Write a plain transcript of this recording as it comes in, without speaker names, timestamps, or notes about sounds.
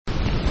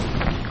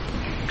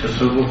This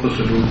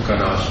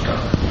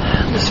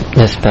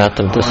path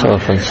of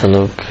tasawwuf and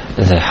suluk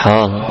is a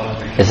hal,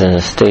 is in a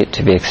state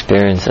to be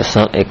experienced. It's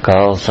not a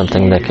qawl,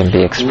 something that can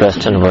be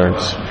expressed in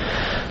words.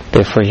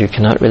 Therefore you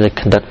cannot really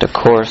conduct a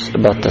course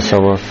about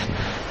tasawwuf,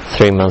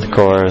 3-month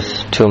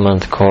course,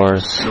 2-month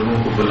course,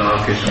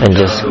 and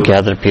just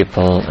gather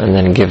people and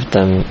then give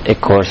them a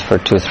course for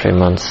 2-3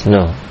 months.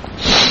 No.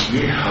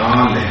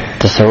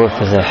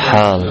 Tasawwuf is a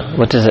hal.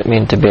 What does it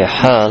mean to be a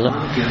hal?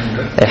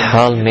 A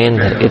hal means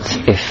that it's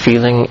a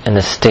feeling and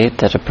a state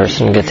that a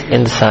person gets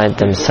inside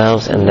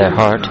themselves in their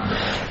heart,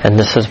 and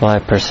this is why a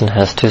person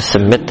has to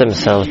submit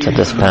themselves to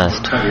this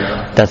path.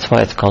 That's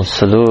why it's called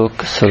suluk.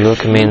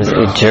 Suluk means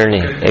a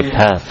journey, a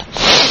path.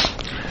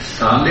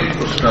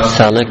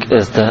 Salik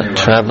is the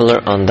traveler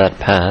on that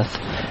path,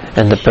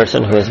 and the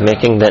person who is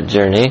making that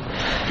journey,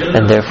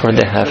 and therefore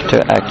they have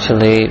to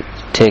actually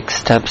take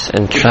steps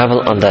and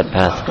travel on that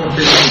path.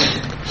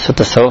 So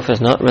tasawwuf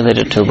is not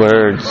related to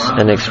words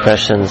and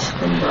expressions.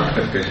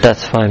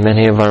 That's why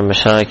many of our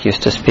mashayikh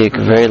used to speak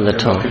very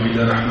little.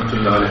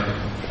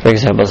 For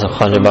example,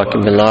 Khaja Baqi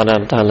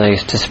Billah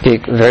used to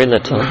speak very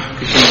little.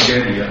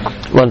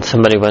 Once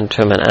somebody went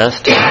to him and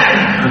asked him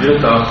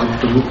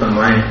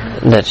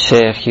that,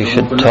 Shaykh, you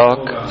should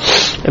talk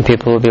and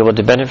people will be able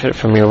to benefit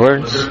from your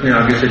words.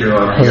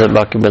 Hazrat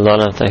Baqi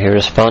Billah, he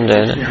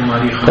responded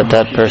that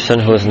that person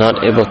who is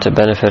not able to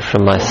benefit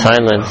from my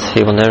silence,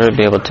 he will never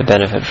be able to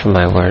benefit from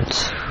my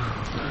words.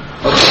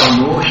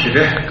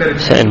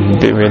 So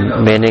in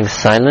remaining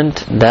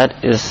silent,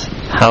 that is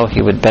how he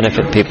would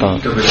benefit people.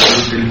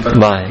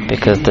 Why?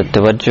 Because the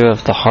tawajjuh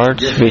of the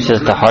hearts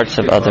reaches the hearts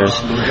of others.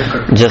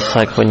 Just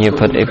like when you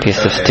put a piece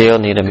of steel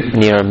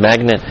near a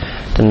magnet,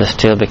 then the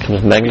steel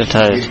becomes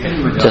magnetized.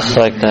 Just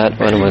like that,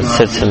 when one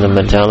sits in the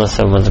majalis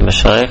of one's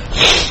mashayikh,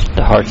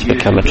 the hearts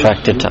become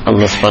attracted to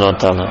Allah subhanahu wa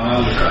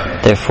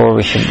ta'ala.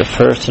 Therefore, the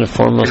first and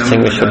foremost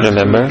thing we should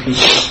remember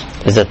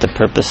is that the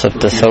purpose of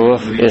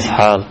tasawwuf is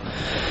hal.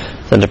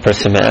 Then the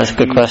person may ask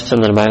a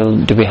question, then why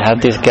do we have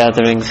these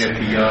gatherings?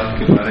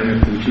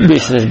 The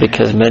reason is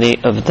because many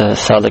of the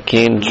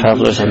salikeen,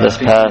 travelers on this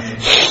path,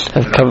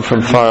 have come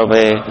from far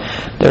away.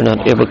 They're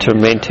not able to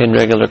maintain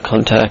regular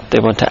contact. They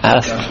want to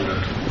ask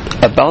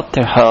about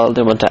their hal,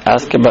 they want to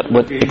ask about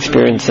what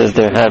experiences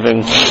they're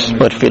having,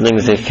 what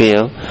feelings they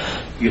feel.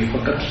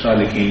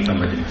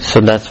 So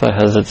that's why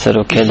Hazrat said,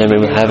 okay, then we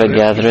will have a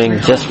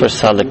gathering just for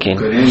salikeen.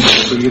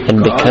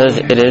 And because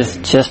it is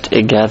just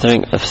a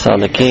gathering of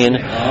salikeen,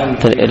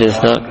 then it is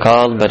not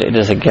called, but it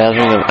is a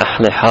gathering of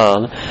ahli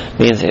hal,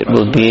 means it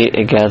will be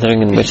a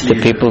gathering in which the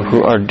people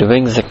who are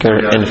doing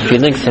zikr and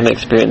feeling some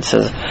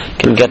experiences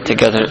can get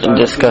together and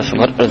discuss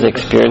what are the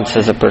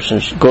experiences a person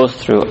goes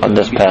through on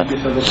this path.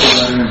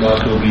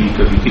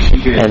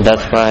 And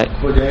that's why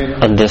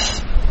on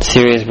this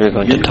series we're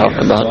going to talk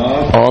about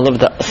all of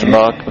the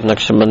asbaq of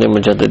Naqshbandi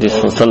Mujaddidi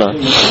Silsila,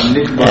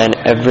 and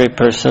every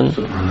person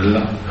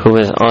who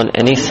is on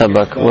any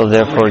sabak will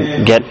therefore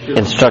get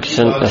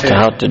instruction as to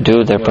how to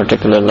do their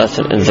particular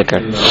lesson in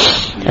zikr.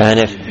 And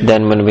if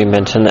then when we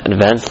mention the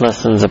advanced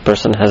lessons, a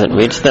person hasn't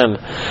reached them,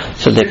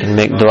 so they can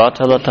make dua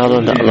to Allah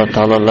Ta'ala that Allah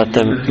Ta'ala let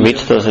them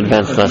reach those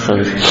advanced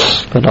lessons.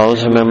 But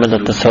always remember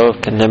that the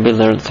tasawwuf can never be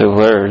learned through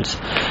words,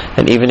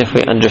 and even if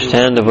we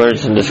understand the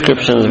words and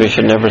descriptions, we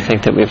should never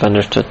think that we've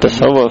understood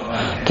tasawwuf.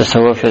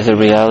 Tasawwuf is a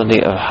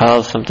reality of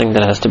how something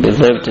that has to be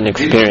lived and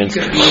experienced,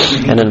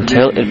 and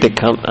until it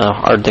becomes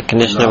our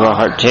definition of our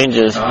heart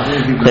changes,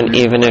 then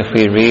even if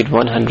we read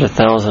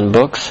 100,000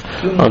 books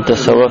on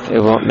tasawwuf,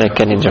 it won't make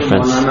any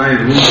difference.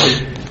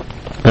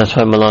 That's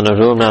why Maulana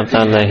Rum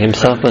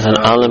himself was an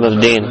alim of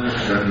deen,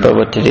 but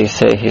what did he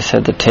say? He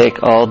said to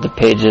take all the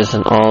pages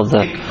and all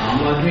the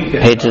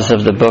pages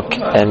of the book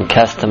and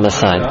cast them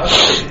aside.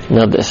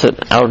 Now this is an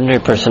ordinary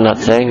person not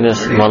saying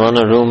this.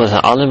 Maulana Rum was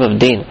an alim of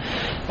deen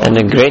and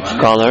a great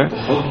scholar,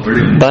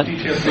 but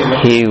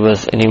he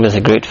was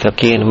a great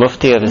faqih and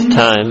mufti of his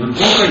time.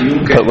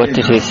 But what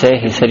did he say?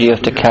 He said you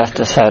have to cast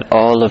aside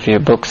all of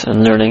your books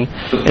and learning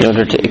in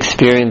order to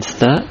experience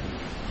the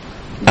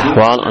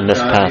ahwal on this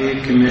path.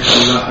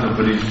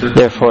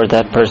 Therefore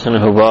that person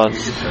who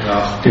wants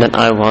that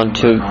I want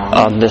to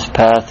on this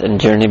path and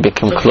journey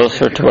become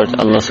closer towards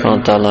Allah subhanahu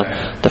wa ta'ala,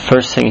 the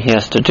first thing he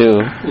has to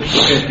do,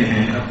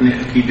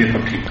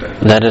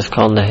 that is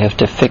called they have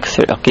to fix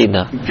their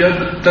aqidah.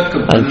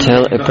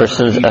 Until a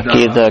person's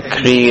aqidah,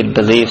 creed,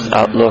 beliefs,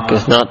 outlook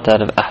is not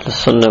that of Ahl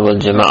Sunnah wal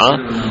Jama'ah,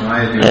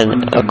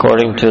 and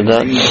according to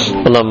the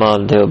ulama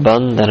of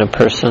Deoband, then a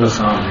person's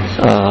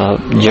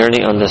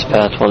journey on this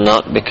path will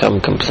not become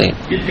complete.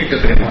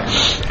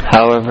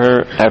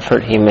 However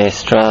effort he may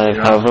strive,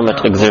 however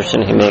much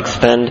exertion he may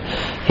expend,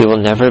 he will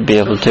never be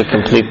able to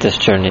complete this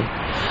journey.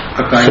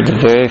 So the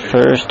very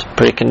first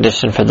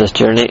precondition for this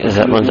journey is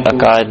that one's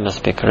aqaid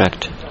must be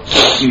correct.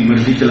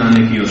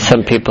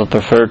 Some people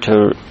prefer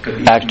to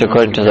act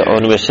according to their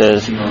own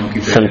wishes.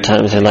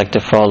 Sometimes they like to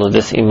follow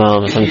this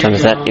imam,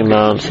 sometimes that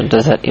imam,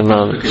 sometimes that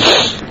imam.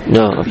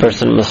 No, a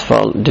person must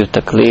do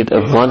taqleed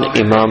of one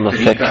imam of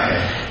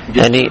fiqh.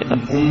 any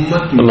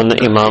among the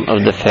Imam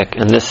of the fiqh,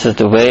 and this is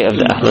the way of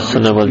the Ahlus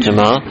Sunnah wal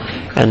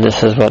Jama'ah, and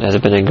this is what has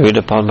been agreed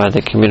upon by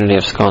the community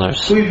of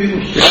scholars.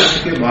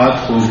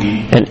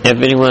 And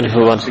everyone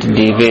who wants to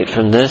deviate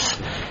from this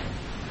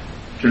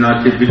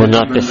will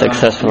not be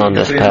successful on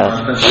this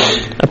path.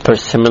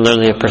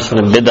 Similarly, a person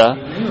of bid'ah,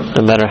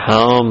 no matter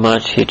how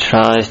much he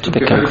tries to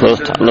become close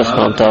to Allah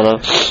subhanahu wa ta'ala,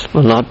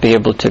 will not be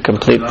able to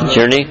complete the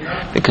journey,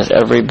 because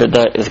every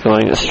bid'ah is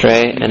going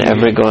astray, and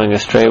every going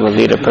astray will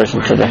lead a person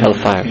to the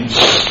hellfire.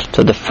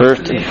 So the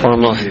first and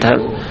foremost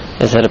step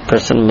is that a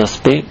person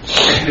must be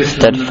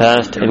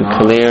steadfast and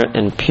clear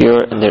and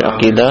pure in their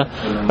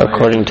aqidah,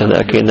 according to the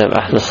aqidah of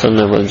Ahlus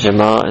Sunnah wal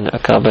Jama'ah and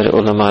Akabir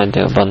Ulama in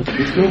Deoband.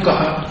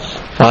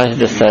 Why is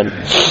this said?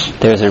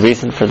 There is a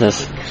reason for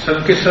this.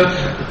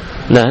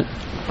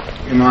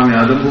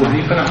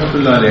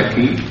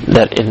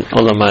 That in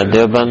Ulama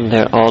Deoband,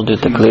 they all do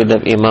taqleed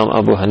of Imam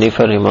Abu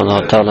Hanifa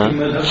rahimahullah ta'ala.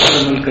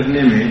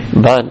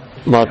 But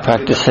while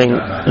practicing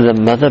the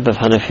madhab of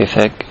Hanafi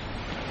fiqh,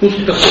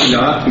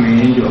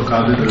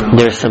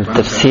 there is some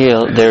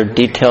tafsil, there are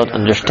detailed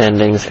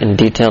understandings and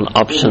detailed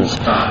options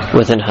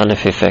within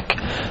Hanafi fiqh.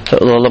 So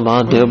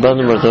ulama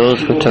Deoband were those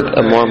who took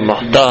a more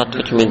muhdat,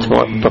 which means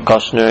more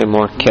precautionary,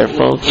 more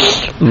careful,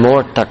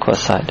 more taqwa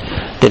side.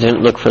 They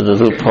didn't look for the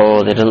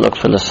loophole, they didn't look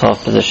for the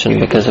soft position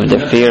because of the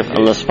fear of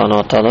Allah subhanahu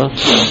wa ta'ala.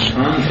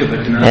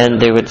 And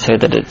they would say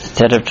that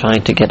instead of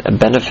trying to get a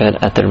benefit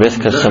at the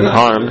risk of some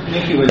harm,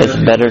 it's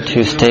better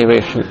to stay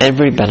away from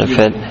every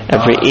benefit,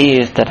 every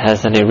ease that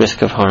has any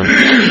risk of harm.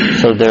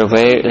 So their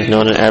way is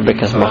known in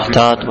Arabic as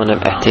muhtat, one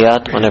of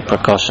ihtiyat, one of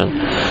precaution.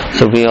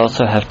 So we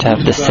also have to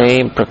have the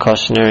same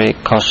precautionary,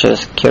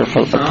 cautious,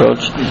 careful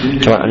approach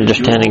to our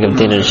understanding of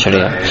Deen and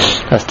Sharia.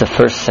 That's the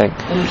first thing.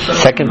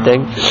 Second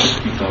thing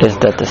is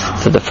that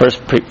the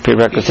first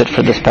prerequisite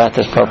for this path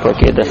is proper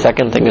aqeedah. The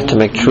second thing is to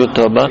make true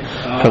tawbah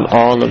from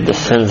all of the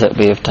sins that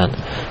we have done.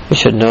 We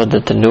should know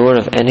that the nur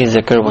of any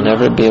zikr will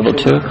never be able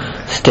to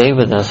stay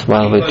with us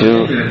while we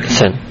do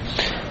sin.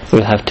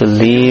 We have to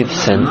leave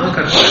sin.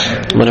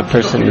 When a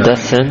person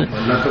does sin,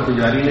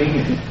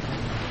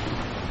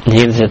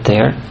 leaves it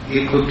there.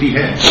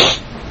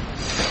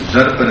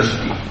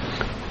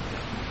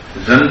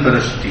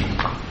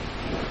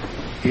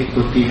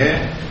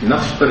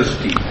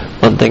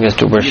 One thing is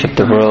to worship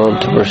the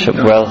world, to worship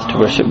wealth, to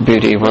worship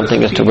beauty. One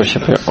thing is to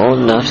worship your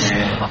own nafs.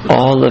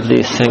 All of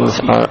these things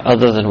are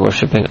other than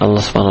worshipping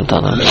Allah subhanahu wa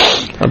ta'ala.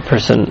 A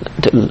person,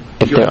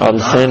 if they're on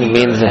sin,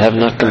 means they have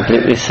not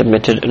completely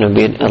submitted and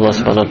obeyed Allah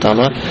subhanahu wa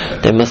ta'ala.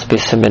 They must be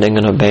submitting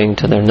and obeying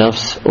to their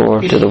nafs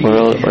or to the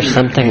world or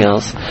something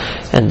else,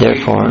 and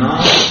therefore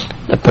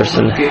a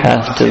person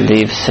has to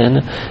leave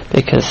sin,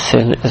 because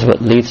sin is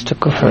what leads to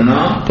kufr,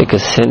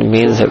 because sin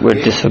means that we're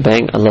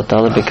disobeying Allah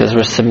Ta'ala because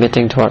we're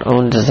submitting to our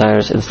own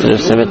desires instead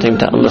of submitting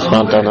to Allah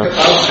Subhanahu wa Ta'ala.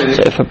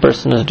 So if a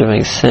person is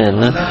doing sin,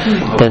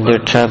 then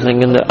they're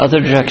traveling in the other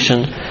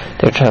direction,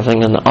 they're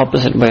traveling in the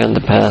opposite way on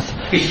the path,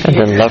 and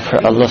then love for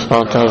Allah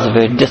Subhanahu wa Ta'ala is a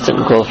very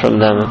distant goal from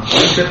them.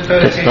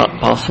 It's not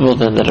possible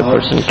then that a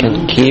person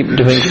can keep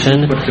doing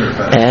sin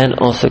and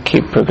also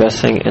keep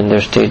progressing in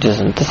their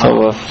stages in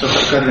tasawwuf.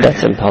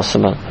 That's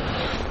impossible.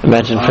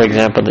 Imagine, for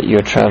example, that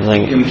you're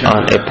traveling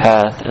on a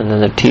path and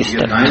then a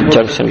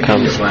T-junction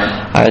comes.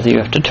 Either you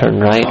have to turn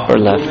right or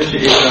left.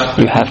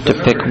 You have to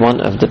pick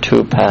one of the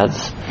two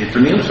paths.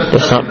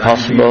 It's not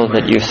possible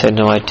that you say,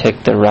 no, I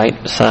take the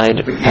right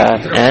side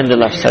path and the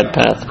left side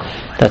path.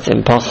 That's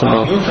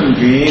impossible.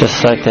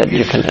 Just like that,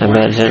 you can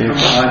imagine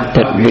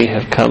that we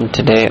have come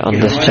today on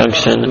this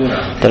junction,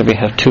 that we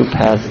have two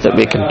paths that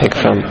we can pick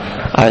from,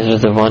 either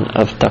the one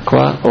of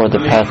taqwa or the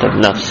path of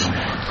nafs.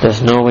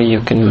 There's no way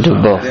you can do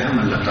both.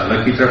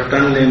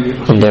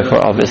 And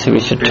therefore, obviously, we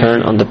should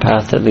turn on the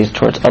path that leads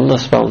towards Allah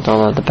subhanahu wa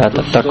ta'ala, the path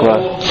of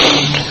taqwa.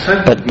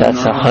 But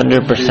that's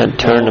 100%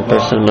 turn a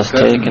person must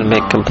take and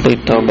make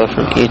complete tawbah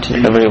from each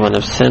and every one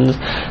of sins.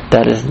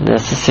 That is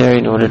necessary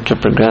in order to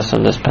progress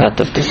on this path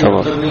of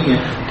tasawwuf.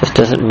 This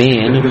doesn't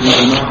mean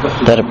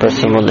that a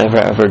person will never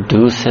ever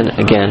do sin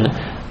again.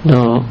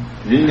 No.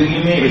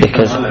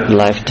 Because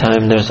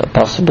lifetime there's a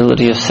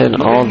possibility of sin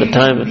all the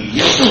time,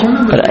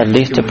 but at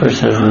least a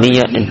person's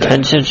niyyah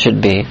intention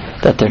should be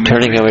that they're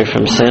turning away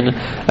from sin,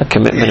 a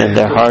commitment in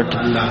their heart,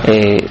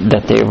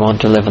 that they want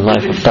to live a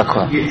life of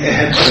taqwa.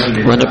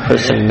 When a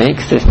person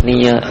makes this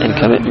niyyah and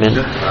commitment,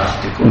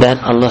 then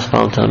Allah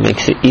subhanahu wa ta'ala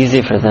makes it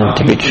easy for them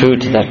to be true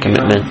to that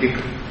commitment.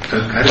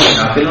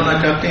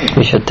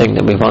 We should think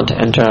that we want to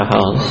enter a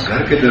house,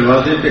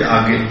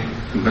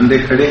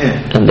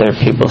 and there are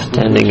people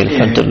standing in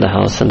front of the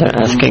house and they're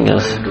asking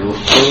us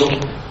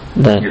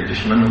that,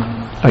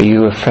 are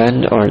you a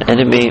friend or an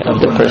enemy of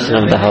the person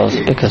of the house?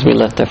 Because we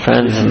let the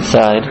friends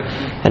inside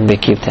and we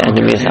keep the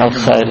enemies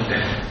outside.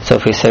 So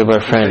if we say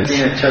we're friends,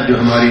 and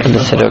they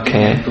said,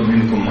 okay,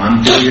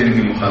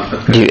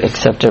 do you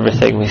accept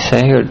everything we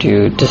say, or do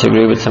you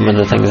disagree with some of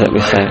the things that we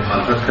say?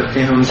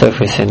 So if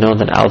we say, no,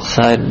 then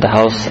outside the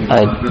house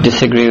I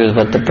disagree with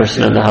what the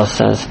person in the house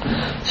says,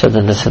 so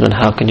then they said, then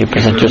how can you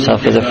present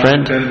yourself as a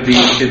friend?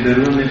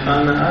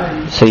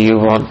 So you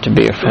want to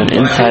be a friend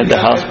inside the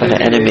house but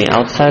an enemy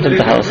outside of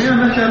the house?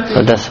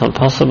 But that's not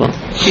possible.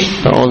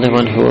 The only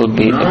one who will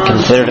be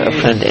considered a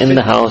friend in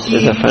the house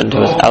is a friend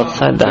who is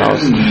outside the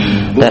house.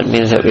 That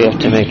means that we have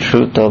to make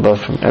true tawbah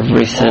from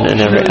every sin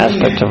in every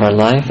aspect of our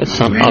life. It's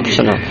not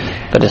optional,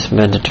 but it's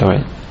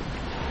mandatory.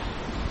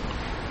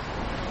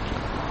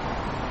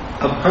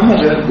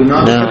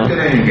 Now,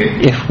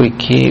 if we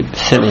keep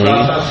sinning,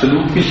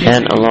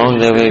 and along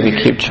the way we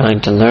keep trying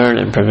to learn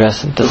and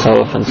progress in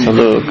tasawwuf and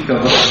suluk,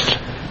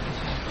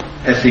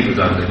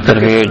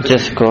 then we are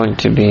just going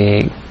to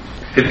be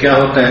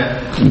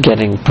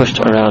getting pushed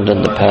around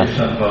in the path.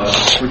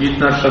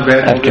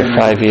 After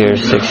 5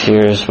 years, 6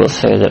 years, we'll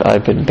say that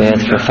I've been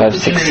bathed for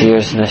 5-6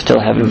 years and I still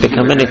haven't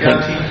become anything.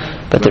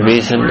 But the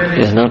reason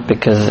is not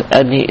because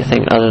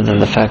anything other than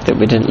the fact that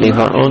we didn't leave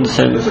our own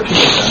sins.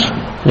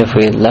 And if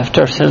we had left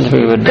our sins,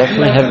 we would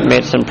definitely have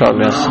made some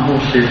progress.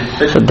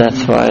 So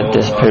that's why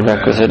this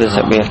prerequisite is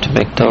that we have to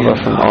make tawbah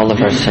from all of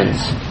our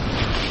sins.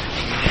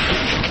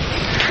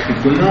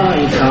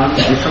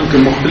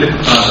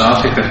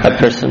 A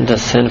person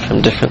does sin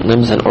from different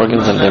limbs and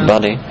organs of their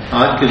body.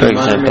 For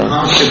example,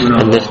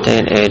 in this day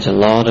and age, a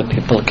lot of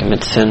people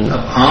commit sin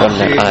from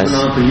their eyes.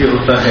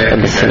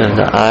 And the sin of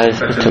the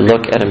eyes is to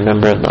look at a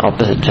member of the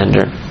opposite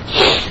gender.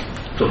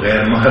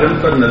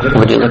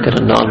 When you look at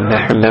a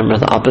non-mahram member of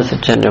the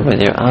opposite gender with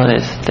your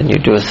eyes, then you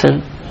do a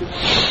sin.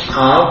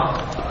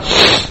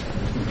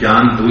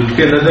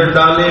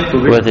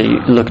 Whether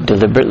you look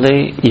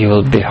deliberately, you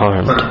will be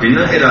harmed.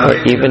 Or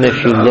even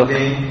if you look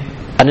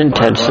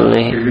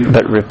unintentionally,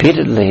 but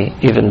repeatedly,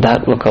 even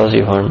that will cause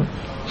you harm.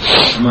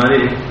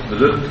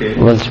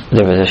 Once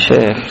there was a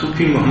Shaykh,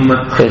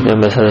 his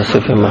name was Hazrat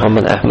Sufi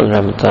Muhammad Ahmad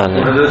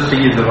Rahmatullah,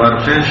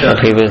 and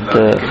he was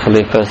the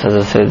Khalifa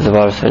Hazrat Sayyid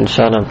Zawar Hussain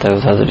Shah. That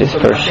was Hazrat's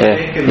first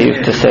Shaykh. He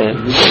used to say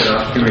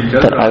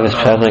that I was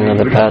travelling on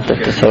the path of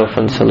tasawwuf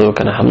and suluk,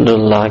 and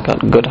alhamdulillah I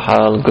got good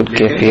hal, good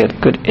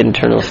kayfiyat, good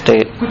internal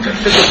state.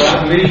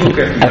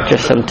 After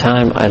some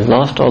time I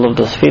lost all of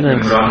those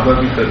feelings,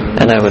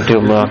 and I would do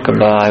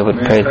muraqabah, I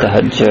would pray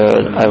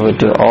tahajjud, I would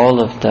do all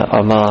of the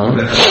amal,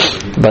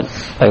 but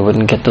I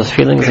wouldn't get those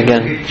feelings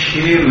again.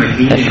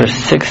 And for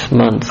 6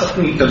 months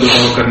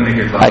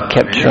I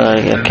kept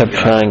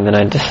trying, then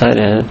I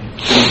decided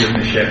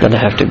that I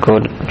have to go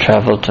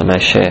travel to my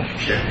Shaykh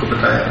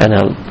and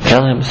I'll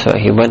tell him. So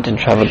he went and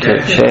traveled to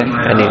the Shaykh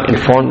and he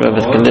informed me of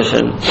his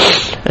condition,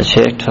 and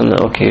Shaykh told him,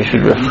 okay, you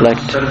should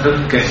reflect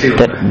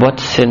that what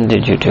sin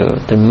did you do?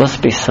 There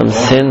must be some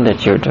sin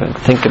that you're doing.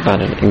 Think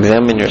about it,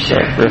 examine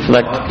yourself,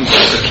 reflect.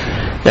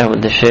 Now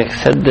when the Shaykh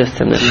said this,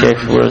 and the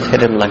Shaykh's words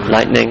hit him like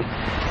lightning,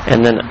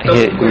 and then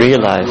he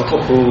realized,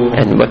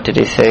 and what did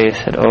he say? He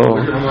said, oh,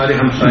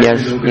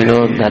 yes, you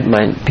know that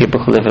my people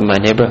who live in my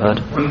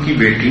neighborhood,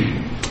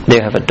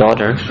 they have a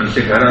daughter,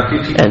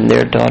 and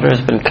their daughter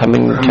has been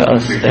coming to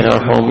us in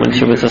our home when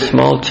she was a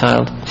small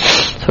child.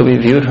 So we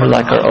viewed her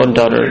like our own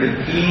daughter.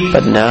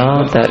 But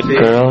now that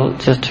girl,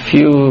 just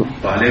for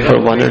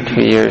 1 or 2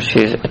 years,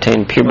 she's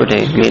attained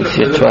puberty, means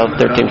she's 12,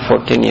 13,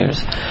 14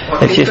 years.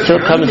 And she still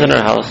comes in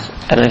our house,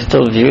 and I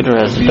still viewed her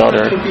as a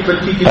daughter,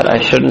 but I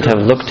shouldn't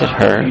have looked at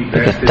her,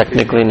 because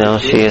technically now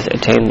she has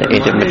attained the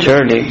age of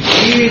maturity.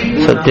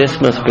 So this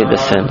must be the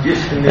sin.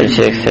 And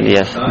Shaykh said,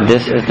 yes,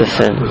 this is the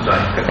sin.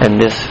 And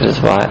this is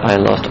why I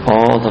lost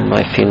all of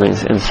my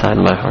feelings inside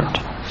my heart.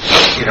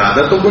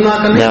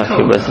 Now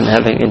he wasn't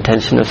having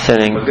intention of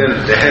sinning,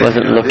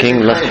 wasn't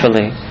looking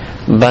lustfully,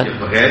 but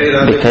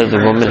because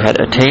the woman had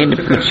attained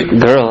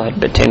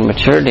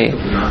maturity,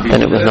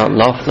 then it was not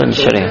lawful in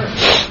Sharia.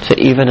 So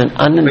even an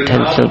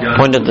unintentional,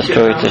 point of the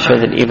story to show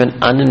that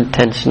even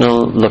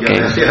unintentional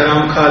looking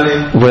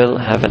will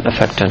have an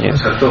effect on you.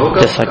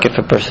 Just like if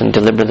a person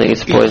deliberately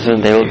eats poison,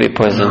 they will be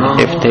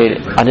poisoned. If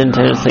they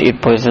unintentionally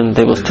eat poison,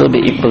 they will still be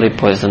equally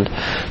poisoned.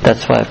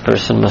 That's why a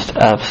person must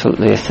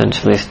absolutely,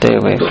 essentially stay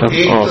away from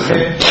all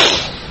sin.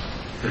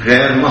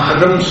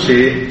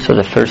 So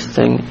the first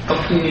thing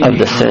of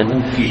the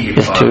sin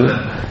is to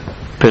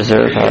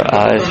preserve our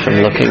eyes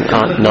from looking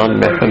at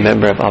non-mahram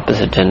member of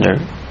opposite gender.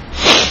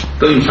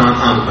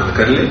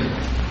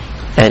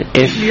 And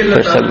if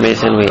for some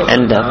reason we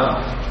end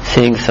up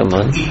seeing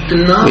someone,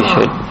 we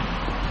should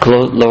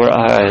lower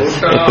our eyes.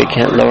 If we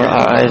can't lower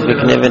our eyes, we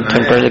can even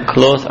temporarily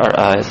close our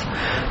eyes.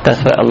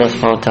 That's why Allah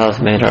subhanahu wa ta'ala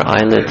has made our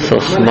eyelids so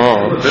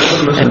small,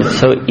 and it's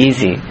so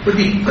easy.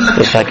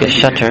 It's like a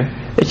shutter.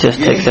 It just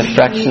takes a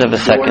fraction of a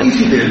second.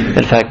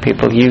 In fact,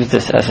 people use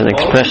this as an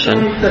expression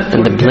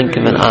in the blink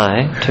of an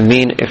eye to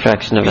mean a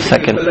fraction of a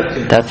second.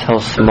 That's how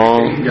small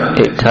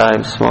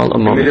a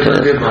moment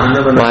is.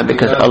 Why?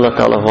 Because Allah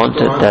Ta'ala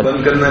wanted that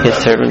His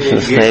servants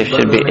and slaves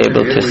should be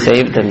able to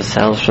save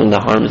themselves from the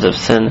harms of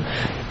sin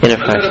in a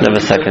fraction of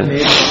a second.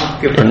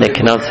 And they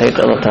cannot say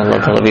to Allah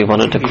Ta'ala, we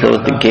wanted to close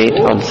the gate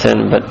on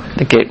sin, but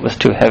the gate was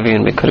too heavy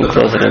and we couldn't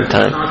close it in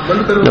time.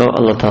 No,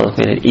 Allah Ta'ala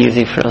made it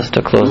easy for us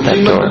to close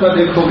that door.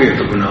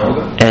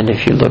 And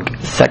if you look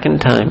second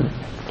time,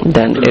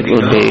 then it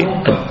will be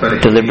a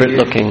deliberate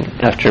looking.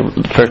 After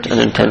first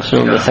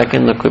unintentional, the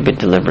second look will be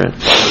deliberate.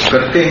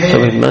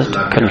 So we must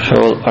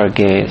control our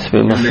gaze,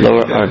 we must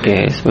lower our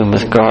gaze, we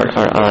must guard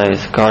our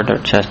eyes, guard our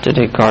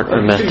chastity, guard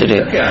our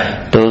mastity.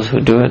 Those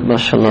who do it,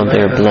 mashallah,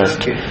 they are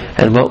blessed.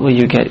 And what will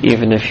you get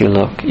even if you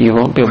look? You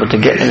won't be able to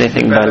get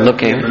anything by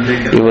looking.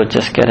 You will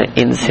just get an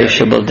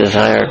insatiable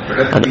desire,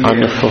 an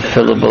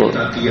unfulfillable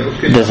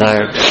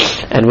desire.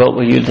 And what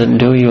will you then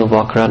do? You will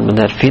walk around with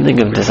that feeling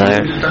of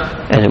desire,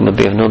 and it will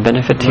be of no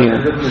benefit to you.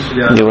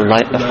 You will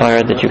light a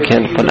fire that you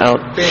can't put out.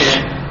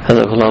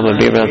 Hazrat Ghulam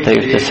Habib Rahman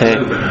used to say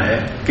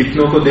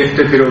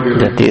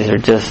that these are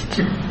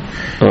just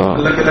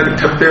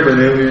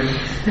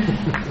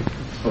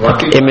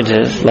like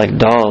images, like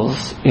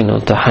dolls,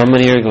 to how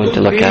many you're going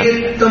to look at.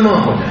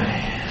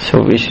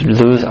 So we should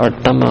lose our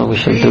tama, we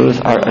should lose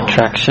our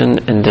attraction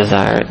and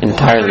desire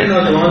entirely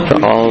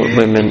for all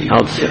women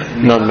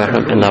outside,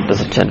 non-mahram and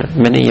opposite gender.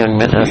 Many young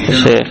men ask the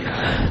Shaykh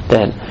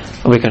that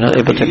we are not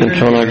able to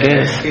control our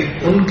gaze,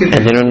 and they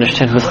don't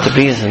understand what's the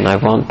reason. I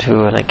want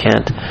to and I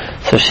can't.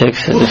 So Shaykh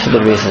says this is the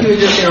reason.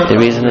 The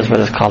reason is what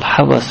is called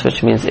hawas,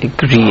 which means a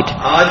greed.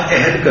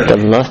 The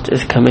lust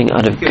is coming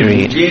out of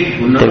greed.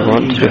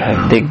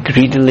 They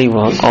greedily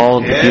want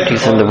all the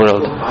beauties in the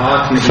world.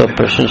 So a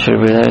person should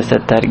realize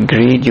that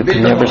greed, you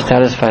can never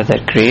satisfy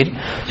that greed.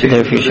 So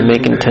therefore you should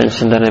make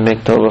intention that I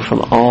make tawbah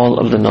from all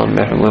of the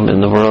non-mahram women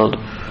in the world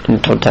in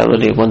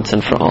totality, once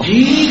and for all.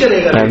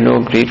 I have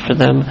no greed for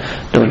them,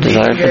 no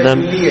desire for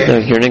them, no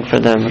yearning for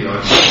them.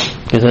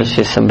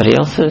 She's somebody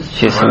else's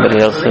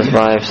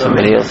wife,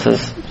 somebody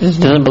else's. It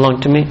doesn't belong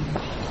to me.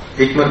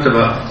 Once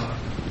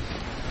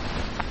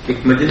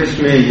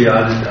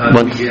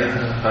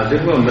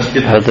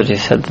Hazrat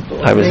said that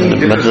I was in a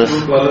majlis.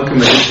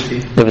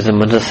 There was a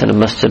majlis and a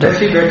masjid of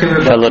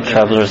fellow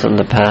travelers on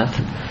the path.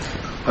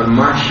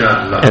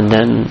 And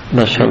then,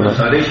 mashallah,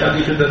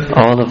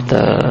 all of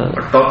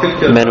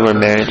the men were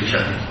married,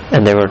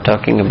 and they were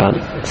talking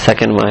about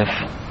second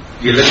wife.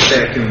 And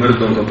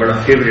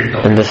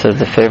this is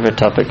the favorite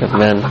topic of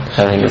men,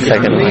 having a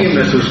second wife.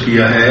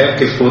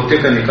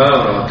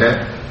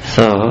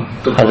 So,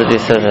 Hazrat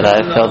said that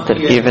I felt that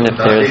even if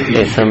there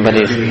is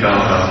somebody's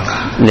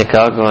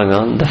nikah going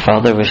on, the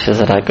father wishes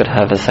that I could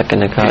have a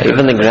second nikah.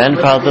 Even the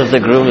grandfather of the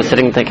groom is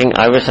sitting thinking,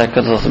 I wish I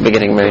could also be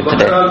getting married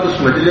today.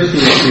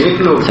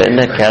 So in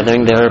that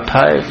gathering there were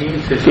pious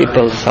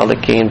people,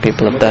 salikin,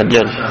 people of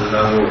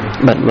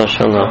tahajjud. But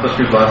mashallah,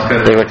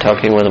 they were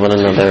talking with one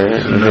another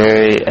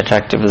very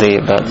attractively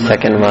about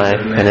second wife,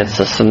 and it's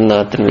a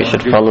sunnah, and we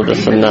should follow the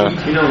sunnah.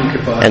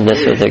 And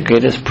this was the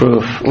greatest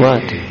proof.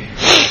 What?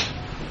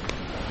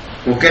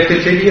 Allah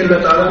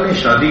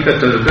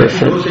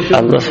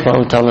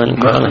subhanahu wa ta'ala in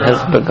Quran has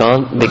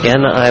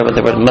began the ayah with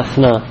the word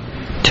mathna,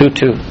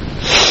 2-2.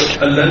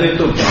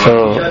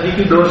 So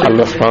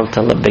Allah subhanahu wa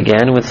ta'ala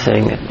began with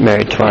saying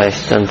marry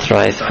twice, then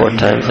thrice, 4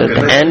 times. At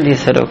the end he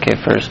said okay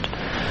first. So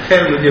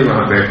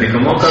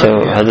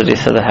Hazrat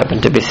said I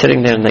happened to be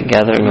sitting there in the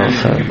gathering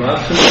also,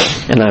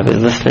 and I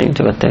was listening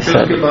to what they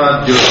said.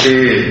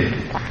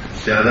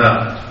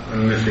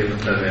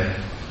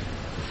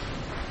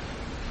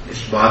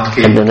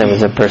 And then there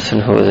was a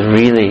person who was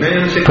really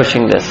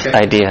pushing this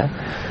idea.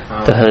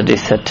 The Hazrat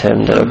said to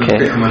him that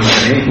okay,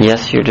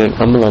 yes, you're doing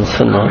amal on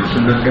sunnah,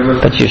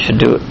 but you should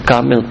do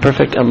kamil,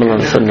 perfect amal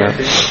on sunnah.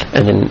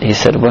 And then he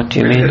said, what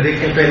do you mean?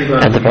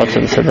 And the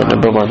Prophet said that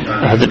number 1,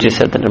 Hazrat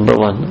said that number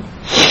 1.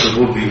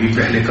 So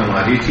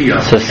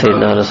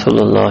Sayyidina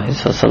Rasulullah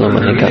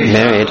when he got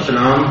married,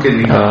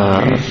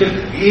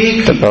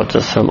 the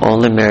Prophet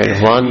only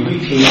married one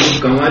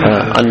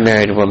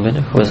unmarried woman,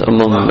 who was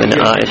Mu'min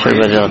Aisha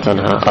radiallahu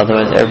anha.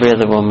 Otherwise every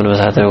other woman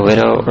was either a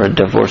widow or a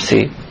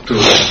divorcee.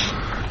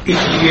 So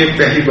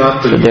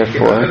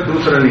therefore,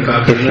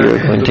 if you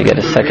are going to get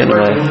a second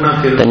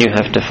wife, then you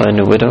have to find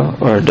a widow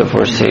or a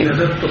divorcee.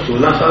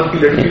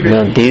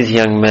 Now these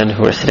young men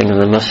who were sitting in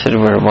the masjid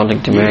were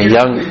wanting to marry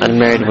young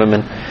unmarried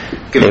women.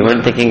 They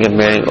weren't thinking of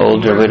marrying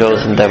older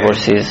widows and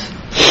divorcees.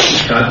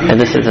 And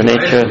this is the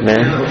nature of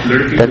man,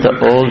 that the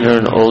older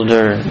and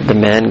older the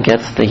man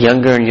gets, the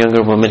younger and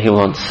younger woman he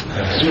wants.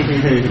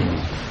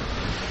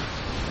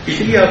 So this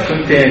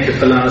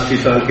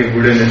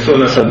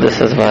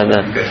is why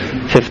the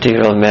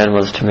 50-year-old man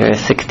wants to marry a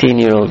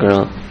 16-year-old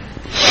girl.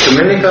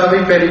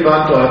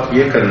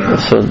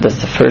 So that's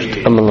the first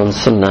amal on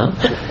sunnah,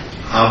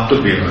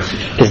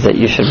 is that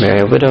you should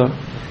marry a widow.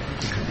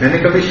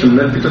 Because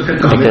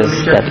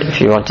that if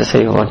you want to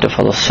say you want to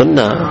follow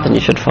sunnah, then you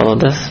should follow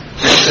this.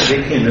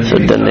 So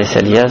then they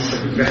said yes.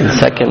 And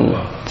second,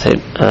 they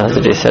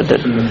said that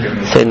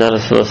Sayyidina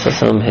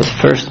Rasulullah, his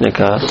first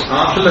nikah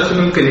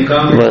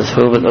was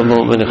who with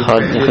Mu'min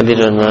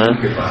Khadija,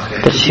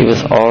 that she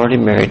was already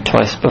married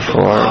twice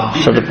before.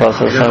 So the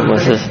Prophet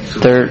was his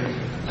third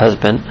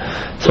husband.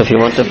 So if you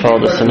want to follow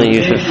the sunnah,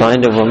 you should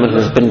find a woman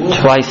who's been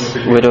twice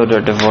widowed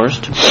or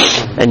divorced,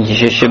 and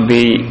you should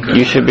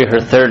be her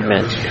third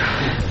man.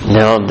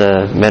 Now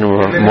the men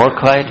were more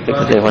quiet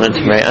because they wanted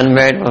to marry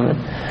unmarried women.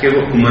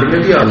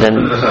 And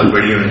then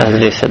as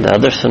they said, the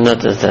other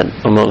sunnah is that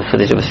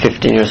Khadijah was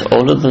 15 years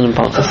older than the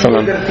Prophet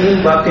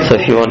ﷺ. So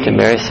if you want to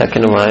marry a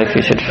second wife,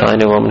 you should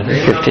find a woman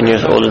who's 15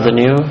 years older than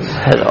you,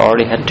 has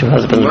already had 2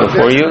 husbands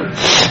before you.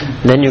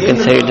 Then you can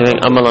say you're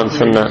doing amal on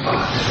sunnah.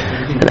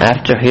 And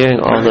after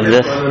hearing all of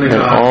this,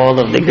 then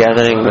all of the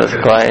gathering was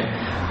quiet,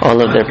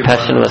 all of their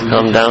passion was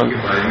calmed down.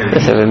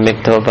 They said, we'll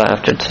make tawbah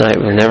after tonight,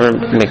 we'll never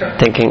make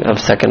thinking of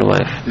second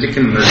wife.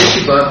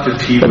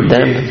 But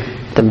then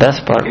the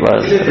best part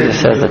was, he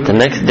says that the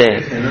next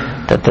day,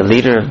 that the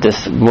leader of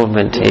this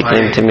movement, he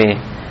came to me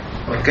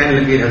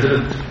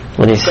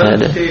when he said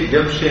that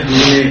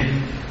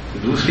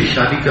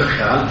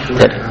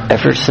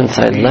ever since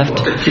I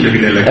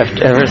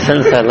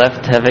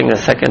left having a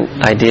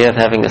second idea of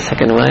having a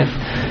second wife,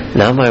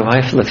 now my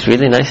wife looks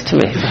really nice to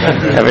me.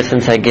 Ever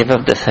since I gave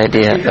up this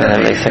idea of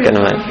having a second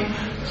wife.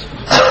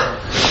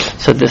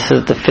 So this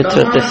is the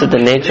fitrah, this is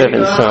the nature of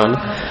insan,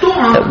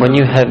 that when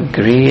you have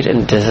greed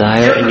and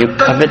desire and you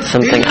covet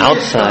something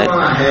outside,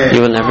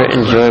 you will never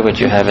enjoy what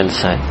you have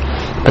inside.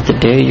 But the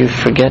day you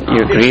forget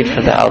your greed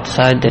for the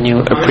outside, then you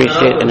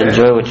appreciate and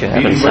enjoy what you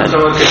have inside.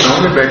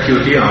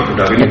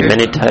 And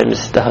many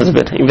times the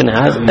husband even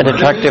has an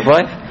attractive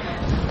wife,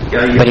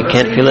 but he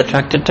can't feel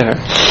attracted to her.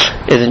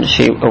 Isn't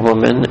she a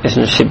woman?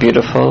 Isn't she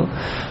beautiful?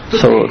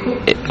 So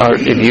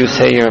if you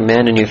say you're a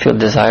man and you feel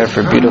desire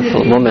for a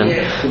beautiful woman,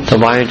 so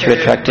why aren't you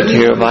attracted to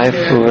your wife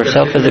who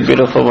herself is a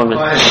beautiful woman?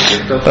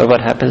 But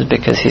what happens,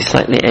 because he's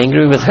slightly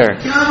angry with her,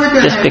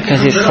 just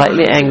because he's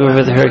slightly angry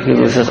with her, he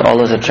loses all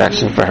his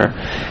attraction for her,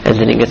 and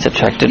then he gets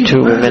attracted to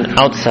women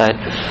outside.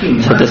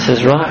 So this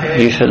is wrong.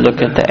 You should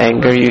look at the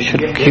anger, you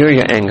should cure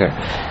your anger.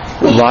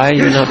 Why are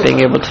you not being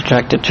able to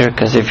attract it to her?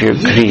 Because of your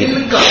greed.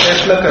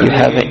 You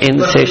have an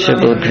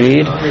insatiable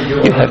greed.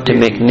 You have to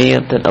make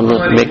niyat that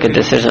Allah, make a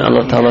decision.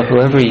 Allah Ta'ala,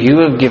 whoever you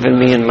have given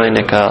me in my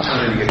nikah,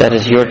 that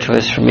is your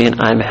choice for me, and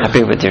I'm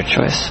happy with your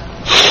choice.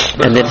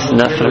 And it's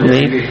enough for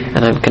me,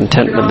 and I'm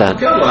content with that.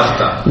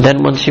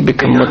 Then once you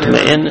become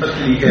mutma'in,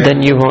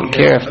 then you won't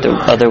care if the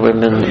other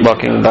women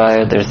walking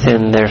by, they're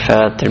thin, they're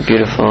fat, they're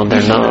beautiful,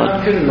 they're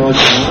not.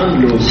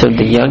 So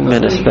the young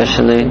men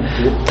especially,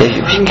 they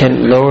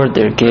can lower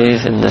their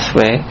gaze in this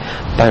way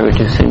by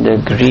reducing their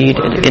greed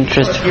and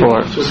interest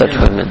for such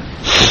women.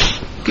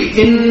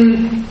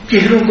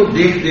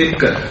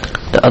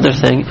 The other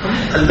thing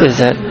is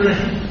that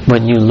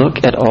when you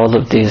look at all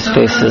of these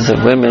faces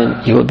of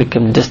women, you will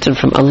become distant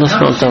from Allah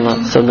subhanahu wa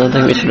ta'ala. So another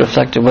thing we should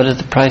reflect on, what is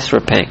the price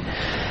we're paying?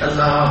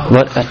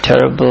 What a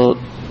terribly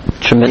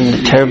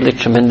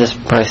tremendous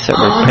price that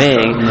we're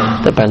paying,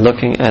 that by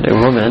looking at a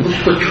woman,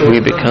 we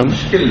become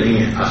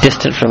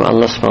distant from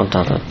Allah subhanahu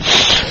wa ta'ala.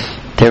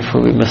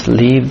 Therefore we must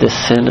leave the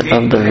sin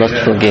of the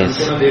lustful gaze.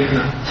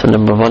 So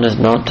number one is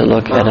not to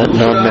look at a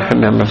non-mahram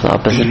member of the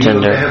opposite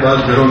gender.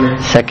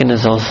 Second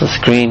is also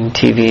screen,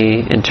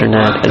 TV,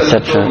 internet,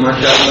 etc.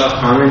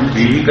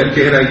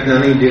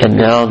 And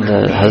now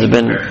the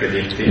husband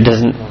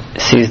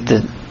sees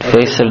the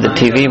face of the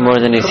TV more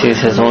than he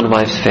sees his own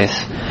wife's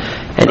face.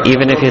 And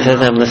even if he says,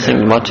 I'm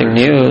watching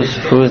news,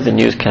 who is the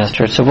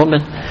newscaster? It's a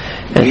woman.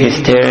 And he's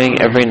staring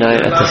every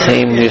night at the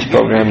same news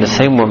program, the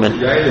same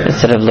woman,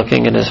 instead of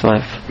looking at his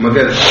wife.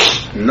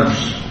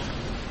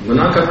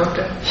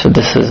 So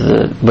this is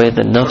the way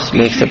the nafs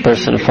makes a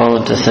person fall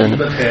into sin.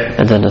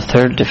 And then a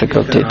third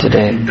difficulty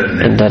today,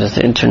 and that is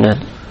the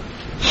internet.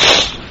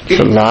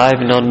 So live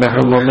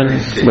non-mahram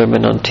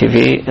women on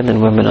TV, and then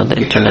women on the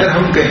internet.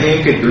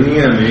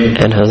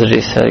 And Hazrat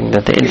is saying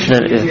that the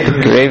internet is the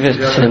gravest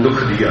sin,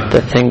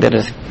 the thing that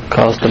has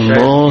caused the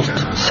most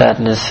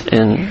sadness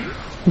in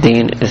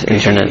Deen is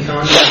internet.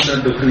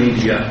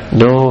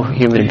 No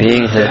human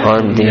being has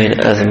harmed Deen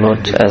as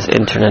much as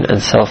internet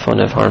and cell phone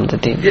have harmed the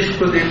Deen.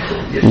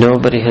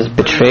 Nobody has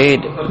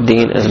betrayed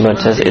Deen as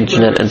much as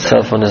internet and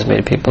cell phone has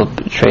made people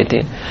betray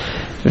Deen.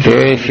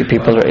 Very few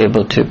people are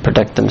able to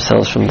protect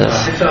themselves from this.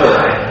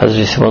 As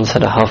we once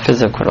had a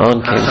hafiz of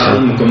Quran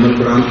came to,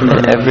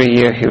 and every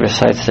year he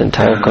recites the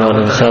entire Quran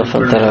himself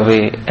on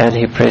Taraweeh, and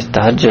he prays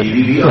Tahajjud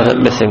without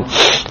missing.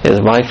 His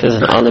wife is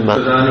an alima,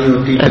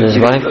 and his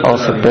wife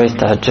also prays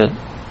Tahajjud.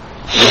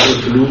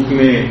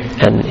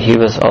 And he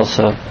was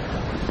also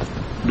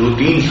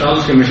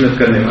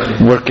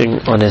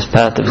working on his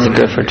path of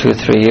zikr for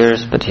 2-3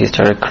 years, but he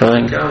started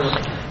crying.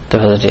 So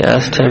Hazrat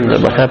asked him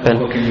that what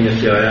happened.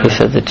 He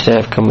said that today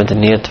I've come with the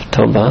niyat of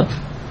tawbah.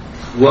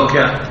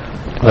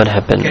 What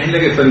happened? He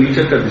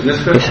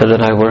said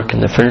that I work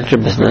in the furniture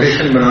business,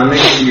 and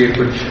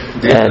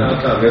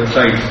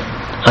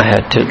I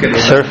had to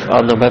surf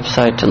on the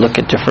website to look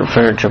at different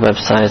furniture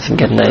websites and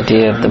get an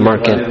idea of the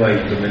market.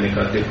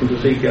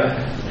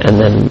 And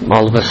then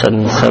all of a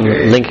sudden some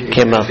link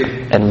came up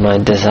and my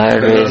desire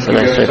raised, and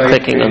I started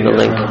clicking on the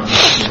link,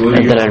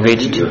 and then I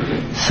reached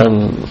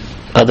some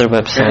other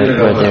website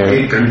where there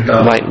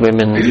are white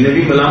women,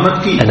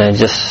 and I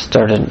just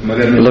started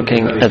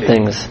looking at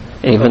things.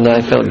 Even though I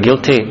felt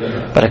guilty,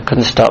 but I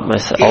couldn't stop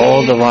myself.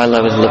 All the while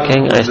I was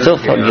looking, I still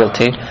felt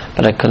guilty,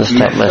 but I couldn't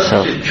stop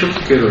myself.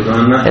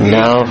 And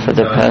now, for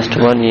the past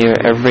 1 year,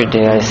 every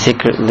day I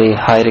secretly,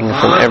 hiding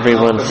from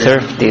everyone,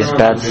 surf these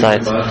bad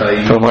sites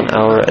for 1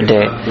 hour a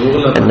day.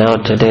 And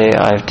now today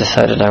I've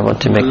decided I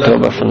want to make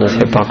tawbah from this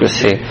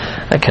hypocrisy.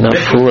 I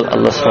cannot fool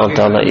Allah subhanahu wa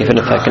ta'ala, even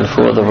if I can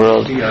fool the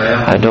world.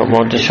 I don't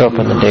want to show up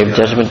on the Day of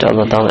Judgment to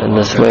Allah ta'ala in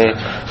this way,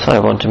 so I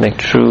want to make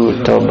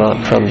true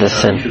tawbah from this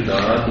sin.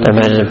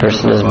 Imagine a person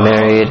is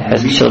married,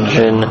 has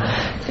children,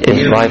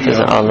 his wife is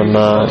an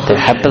alama, they're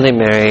happily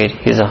married,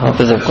 he's a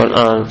hafiz of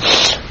Quran,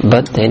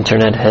 but the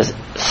internet has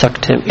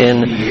sucked him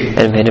in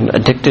and made him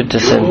addicted to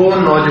sin.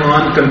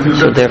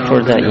 So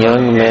therefore that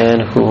young man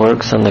who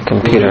works on the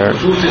computer,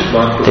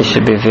 they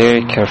should be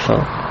very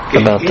careful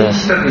about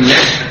this.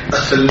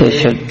 They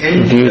should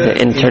view the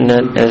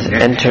internet as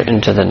enter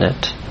into the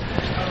net.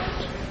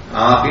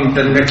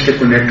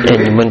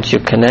 And once you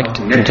connect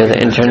into the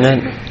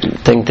internet,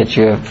 think that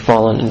you have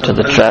fallen into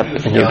the trap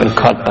and you've been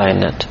caught by a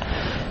net.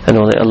 And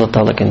only Allah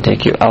Ta'ala can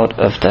take you out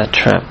of that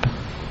trap.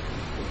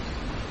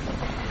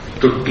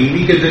 So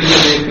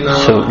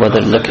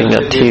whether looking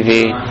at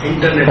TV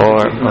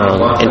or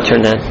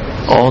internet,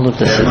 all of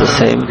this is the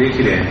same.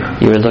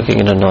 You are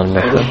looking at a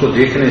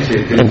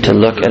non-mahram. And to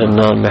look at a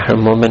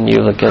non-mahram woman, you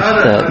look at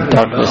the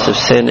darkness of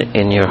sin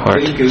in your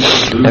heart.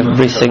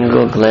 Every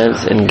single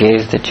glance and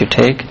gaze that you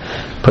take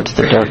puts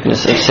the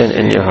darkness of sin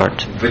in your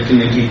heart. So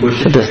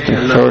this is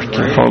the first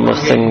and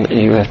foremost thing that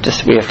you have to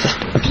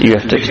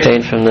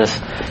abstain from this,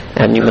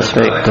 and you must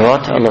make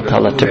dua to Allah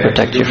Ta'ala to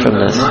protect you from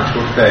this.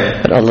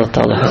 But Allah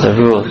Ta'ala has a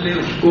rule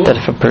that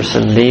if a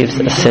person leaves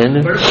a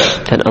sin,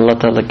 then Allah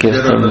Ta'ala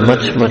gives them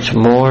much, much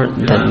more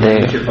than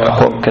they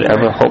could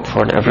ever hope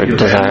for and ever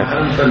desire.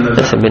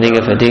 That's the meaning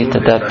of hadith,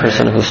 that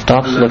person who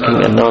stops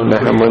looking at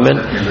non-mahram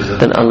women,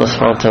 then Allah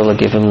subhanahu wa ta'ala will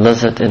give him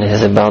lazat in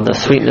his ibadah,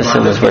 sweetness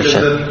in his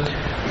worship.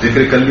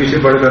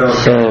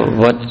 So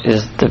what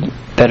is the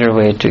better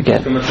way to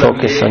get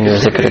focus on your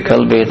zikr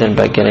qalbi than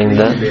by getting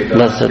the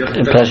lazat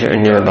and pleasure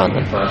in your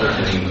ibadah?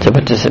 So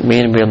what does it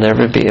mean? We'll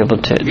never be able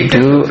to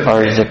do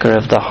our zikr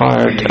of the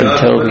heart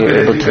until we are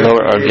able to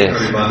lower our gaze.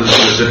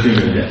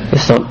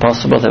 It's not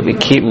possible that we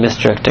keep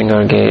misdirecting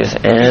our gaze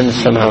and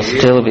somehow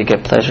still we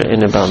get pleasure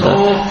in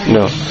ibadah.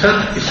 No.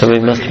 So we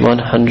must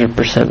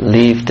 100%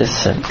 leave this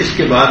sin.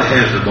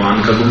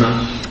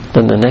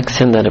 Then the next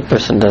sin that a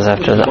person does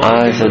after the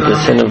eyes is the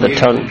sin of the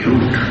tongue.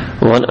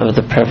 One of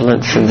the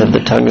prevalent sins of the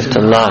tongue is to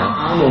lie.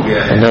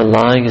 And now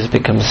lying has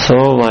become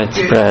so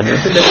widespread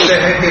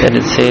that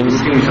it seems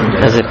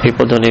as if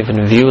people don't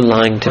even view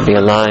lying to be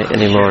a lie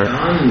anymore.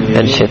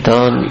 And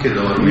shaitan,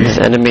 this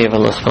enemy of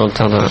Allah subhanahu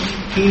wa ta'ala,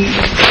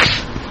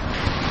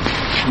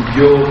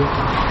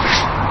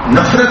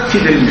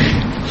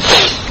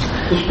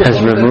 has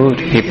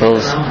removed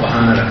people's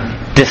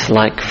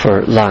dislike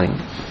for lying.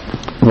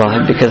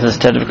 Why? Because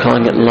instead of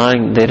calling it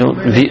lying, they don't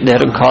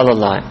call a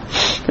lie.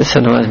 They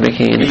say, no, I was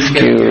making an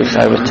excuse,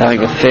 I was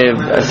telling a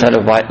fib, I said a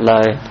white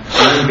lie.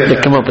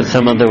 They come up with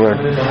some other word.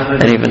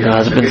 And even the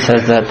husband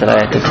says that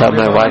I had to tell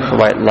my wife a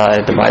white lie.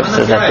 The wife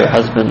says that to her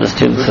husband, the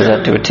student says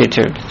that to a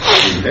teacher.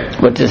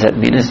 What does that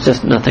mean? It's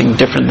just nothing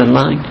different than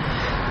lying.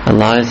 A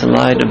lie is a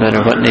lie, no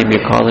matter what name you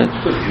call it.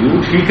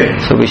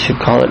 So we should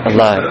call it a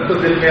lie.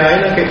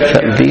 So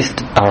at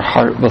least our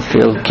heart will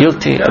feel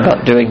guilty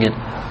about doing it.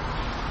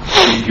 So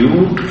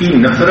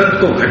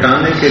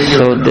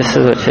this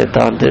is what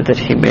Shaitan did, that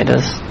he made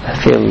us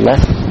feel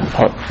less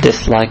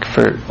dislike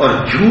for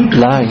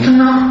lying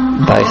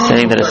by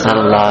saying that it's not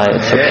a lie,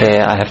 it's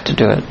okay, I have to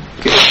do it.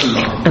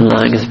 And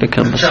lying has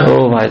become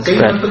so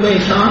widespread.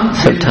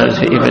 Sometimes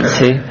we even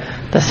see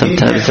that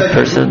sometimes a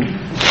person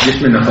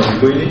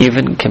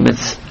even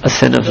commits a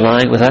sin of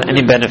lying without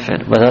any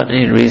benefit, without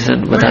any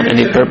reason, without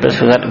any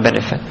purpose, without a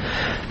benefit.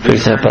 For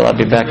example, I'll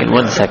be back in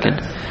 1 second.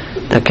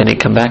 Now can he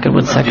come back in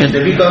 1 second?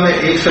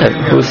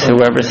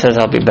 Whoever says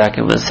I'll be back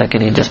in 1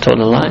 second, he just told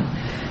a lie.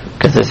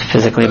 Because it's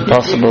physically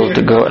impossible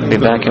to go and be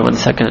back in 1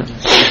 second.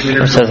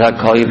 Or says I'll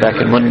call you back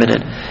in 1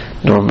 minute.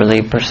 Normally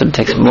a person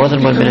takes more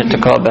than 1 minute to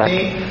call back.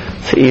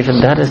 So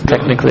even that is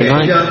technically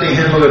lying.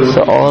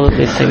 So all of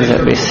these things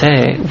that we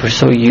say, we're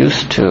so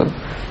used to,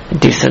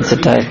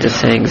 desensitized to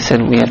saying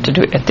sin, we have to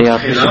do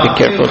ihtiyat. We should be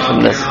careful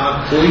from this.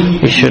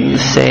 We shouldn't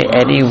say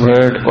any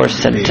word or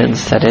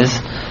sentence that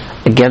is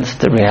against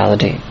the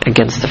reality,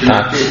 against the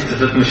facts.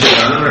 Hazrat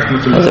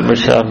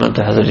Bashar Ahmad,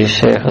 Hazrat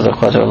Shaykh, Hazrat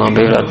Khwaja Ghulam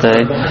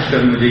Beg,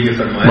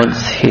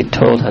 once he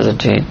told Hazrat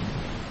Jain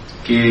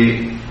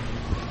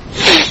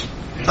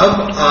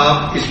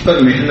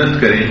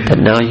that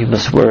now you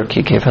must work.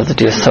 He gave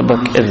Hazrat a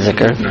sabak in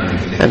zikr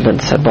and then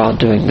said, while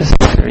doing this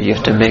zikr, you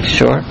have to make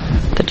sure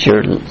that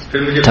your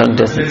tongue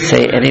doesn't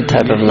say any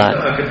type of lie.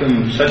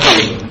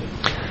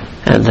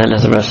 And then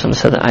Hazrat Rasul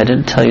said, I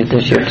didn't tell you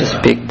that you have to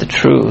speak the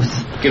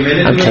truth.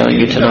 I'm telling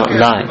you to not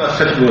lie.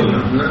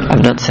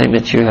 I'm not saying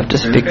that you have to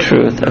speak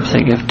truth. I'm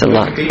saying you have to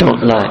lie.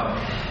 Don't lie.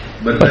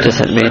 What does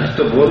it mean?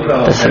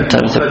 That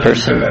sometimes a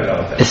person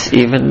is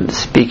even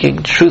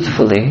speaking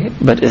truthfully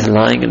but is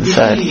lying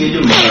inside.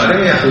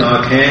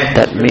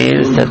 That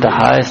means that the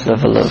highest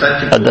level of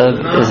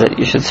adab is that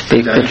you should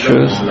speak the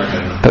truth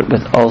but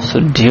with also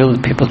deal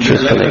with people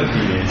truthfully.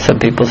 Some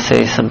people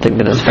say something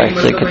that is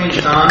factually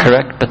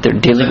correct but they're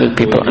dealing with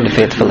people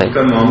unfaithfully.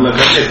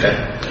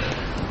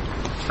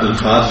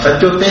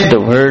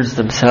 The words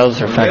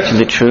themselves are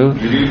factually true,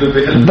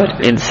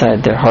 but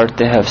inside their heart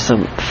they have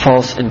some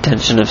false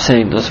intention of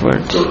saying those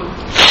words.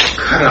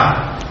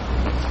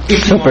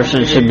 So a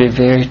person should be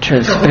very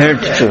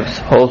transparent to truth,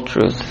 whole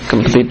truth,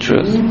 complete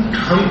truth.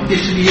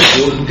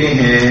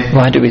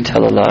 Why do we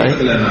tell a lie?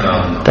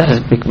 That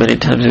is because many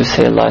times we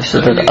say a lie so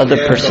that the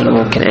other person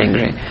won't get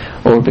angry,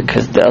 or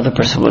because the other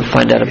person will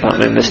find out about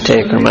my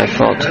mistake or my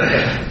fault.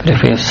 But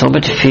if we have so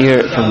much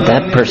fear from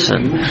that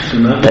person,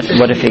 that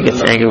what if he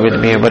gets angry with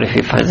me, or what if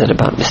he finds out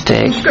about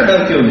mistake?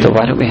 So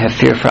why don't we have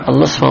fear for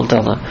Allah subhanahu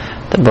wa ta'ala?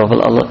 Then what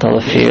will Allah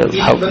ta'ala feel?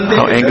 How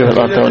angry will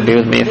Allah ta'ala be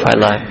with me if I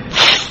lie?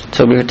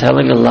 So we are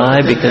telling a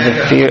lie because of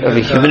fear of a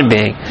human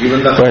being,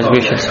 whereas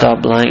we should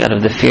stop lying out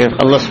of the fear of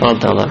Allah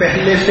subhanahu wa ta'ala.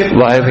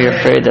 Why are we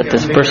afraid that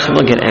this person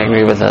will get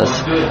angry with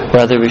us?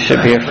 Rather we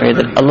should be afraid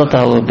that Allah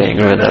ta'ala will be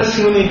angry with us.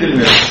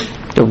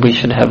 So we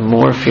should have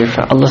more fear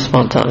for Allah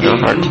subhanahu wa ta'ala in our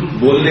heart.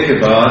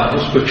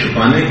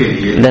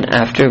 Then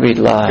after we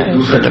lie,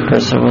 then the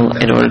person will,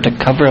 in order to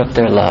cover up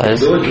their lies,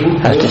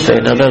 have to say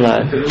another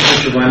lie.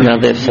 Now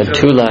they've said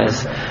 2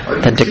 lies.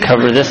 Then to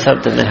cover this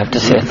up, then they have to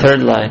say a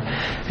 3rd lie.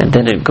 And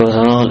then it goes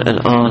on and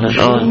on and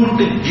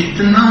on.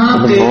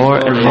 And the more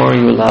and more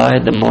you lie,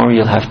 the more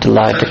you'll have to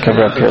lie to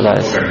cover up your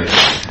lies.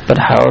 But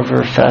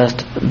however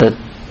fast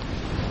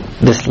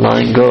this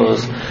lying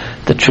goes,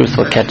 the truth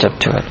will catch up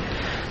to it.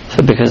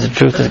 So because the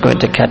truth is going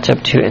to catch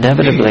up to you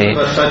inevitably,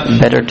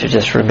 better to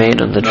just remain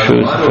on the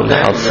truth from the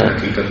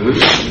outset.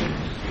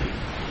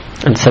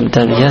 And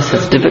sometimes, yes,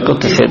 it's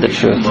difficult to say the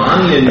truth,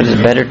 but it's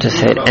better to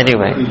say it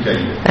anyway.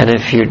 And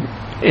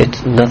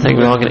it's nothing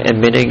wrong in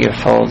admitting your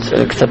faults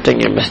and accepting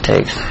your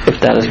mistakes,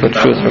 if that is what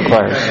truth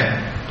requires.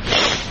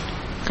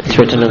 It's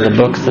written in the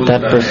books that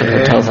that person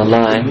who tells a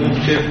lie,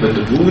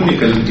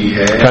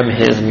 from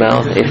his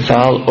mouth a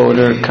foul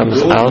odor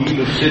comes out,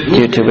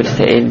 due to which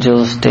the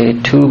angels stay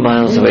 2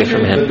 miles away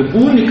from him.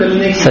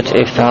 Such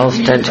a foul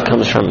stench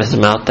comes from his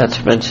mouth. That's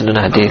mentioned in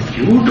hadith.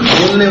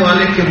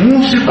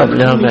 But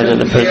now imagine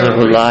the person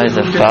who lies,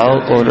 a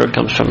foul odor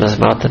comes from his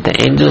mouth, that the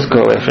angels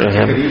go away from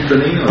him.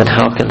 Then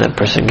how can that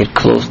person get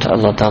close to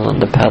Allah Ta'ala on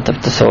the path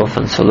of tasawwuf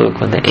and suluk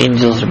when the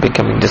angels are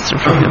becoming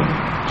distant from him?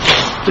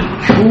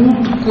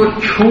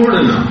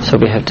 So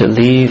we have to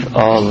leave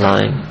all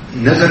lying.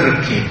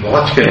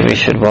 And we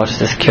should watch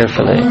this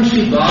carefully.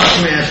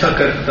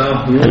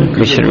 And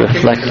we should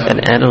reflect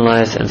and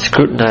analyze and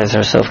scrutinize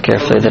ourselves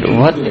carefully, that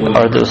what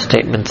are those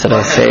statements that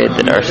I say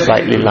that are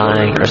slightly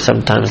lying or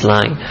sometimes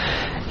lying,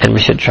 and we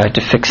should try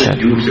to fix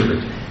it.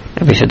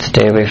 And we should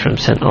stay away from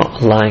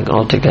lying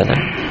altogether.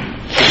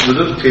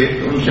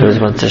 There was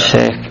once a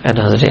sheikh, and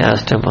Hazrat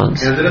asked him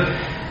once,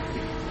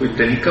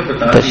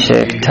 the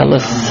Shaykh, tell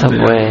us some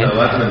way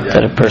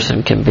that a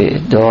person can be,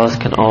 du'as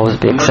can always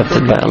be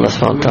accepted by Allah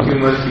subhanahu wa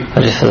ta'ala.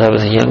 I just said I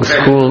was a young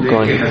school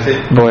going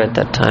boy at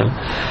that time.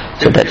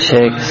 So that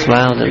Shaykh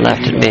smiled and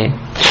laughed at me.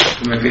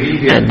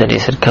 And then he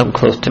said, come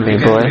close to me,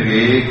 boy.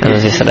 And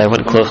as he said, I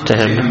went close to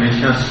him.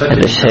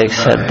 And the Shaykh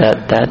said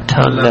that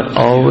tongue that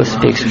always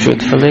speaks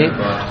truthfully,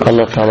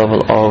 Allah ta'ala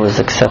will always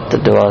accept the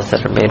du'as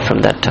that are made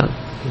from that tongue.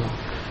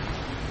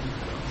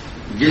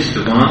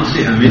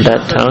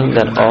 That tongue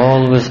that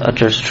always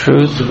utters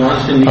truth,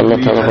 Allah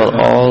Ta'ala will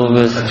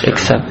always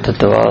accept the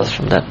du'as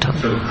from that tongue.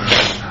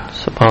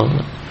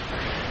 SubhanAllah.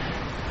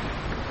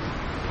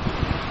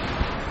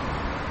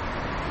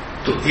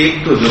 So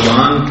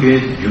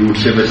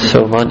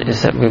one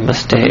is that we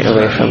must stay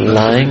away from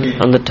lying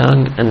on the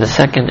tongue, and the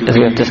second is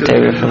we have to stay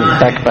away from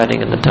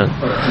backbiting on the tongue.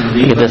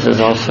 Because this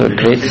is also a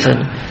great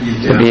sin.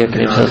 That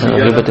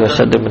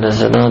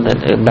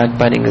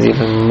backbiting is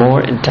even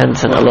more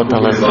intense in Allah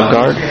Ta'ala's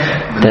regard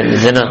than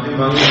zina.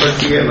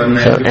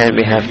 So, and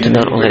we have to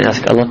not only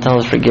ask Allah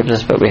Ta'ala's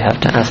forgiveness, but we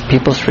have to ask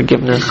people's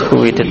forgiveness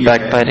who we did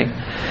backbiting.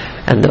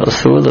 And the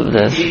usul of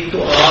this is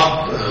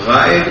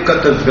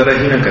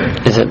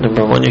that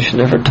number one, you should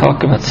never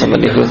talk about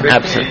somebody who is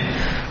absent.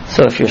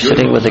 So if you're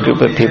sitting with a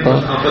group of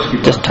people,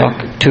 just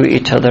talk to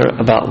each other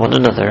about one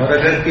another.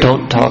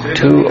 Don't talk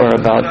to or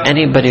about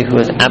anybody who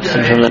is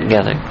absent from that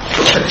gathering.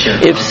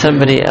 If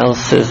somebody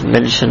else's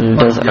mention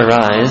does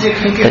arise,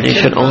 then you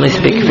should only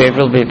speak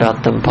favorably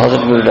about them,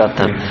 positively about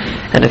them.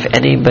 And if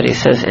anybody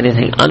says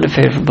anything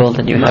unfavorable,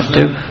 then you have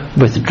to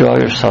withdraw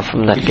yourself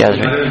from that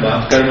gathering.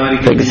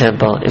 For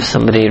example, if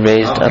somebody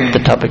raised up the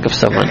topic of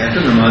someone,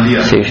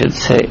 so you should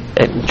say,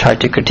 try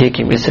to critique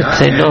him. You should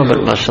say, no,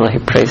 but mashallah, he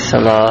prays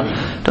salah.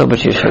 No,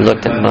 but you should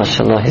look at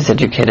mashallah, he's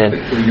educated.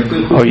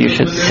 Or you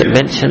should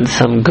mention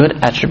some good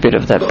attribute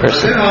of that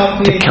person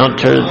to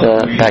counter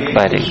the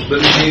backbiting.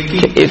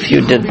 If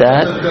you did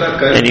that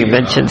and you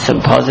mentioned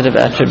some positive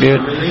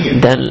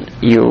attribute, then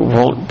you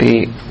won't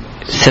be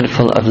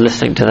sinful of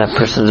listening to that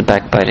person's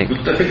backbiting,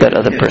 that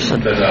other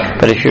person.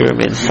 But if you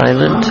remain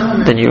silent,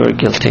 then you are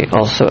guilty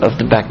also of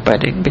the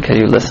backbiting because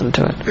you listen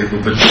to it.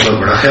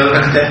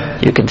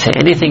 You can say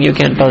anything you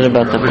can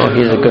about them. Oh,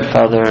 he's a good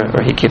father,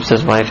 or he keeps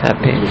his wife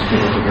happy,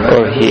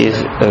 or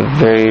he's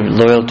very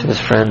loyal to his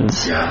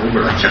friends,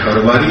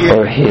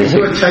 or he's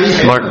a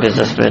smart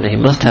businessman. He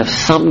must have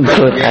some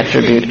good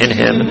attribute in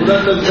him.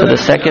 So the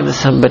second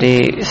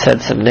somebody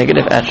said some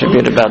negative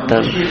attribute about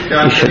them,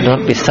 you should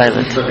not be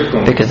silent,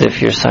 because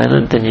if you're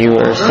silent, then you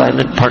are a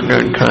silent partner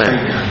in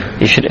crime.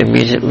 You should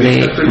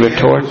immediately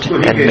retort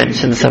and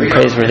mention some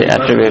praiseworthy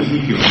attribute.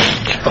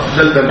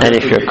 And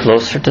if you're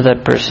closer to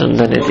that person,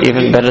 then it's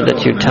even better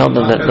that you tell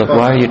them that, look,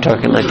 why are you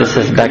talking like this?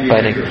 Is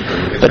backbiting.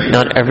 But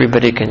not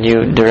everybody can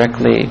you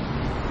directly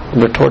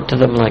retort to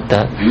them like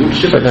that.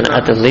 So then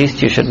at the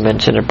least you should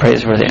mention a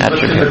praiseworthy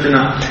attribute.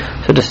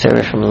 So to stay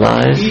away from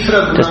lies,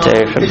 to stay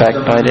away from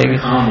backbiting.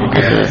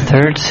 And the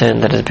third sin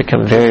that has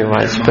become very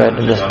widespread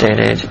in this day and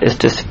age is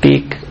to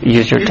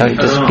use your tongue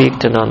to speak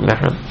to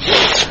non-mahram.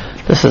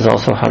 This is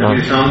also haram.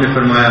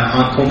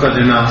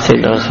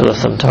 Sayyidina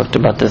Rasulullah talked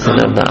about the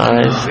zina of the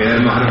eyes,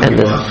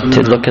 and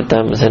to look at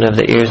them. Zina of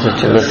the ears is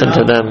to listen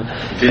to them,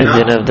 and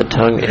zina of the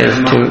tongue is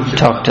to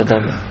talk to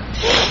them.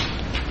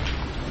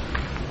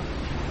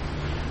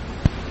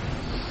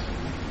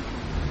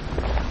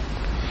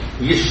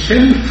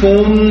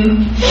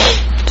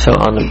 So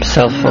on the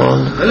cell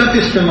phone,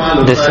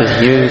 this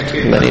is used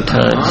many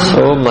times,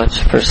 so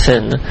much for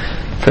sin,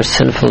 for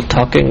sinful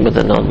talking with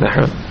a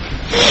non-mahram.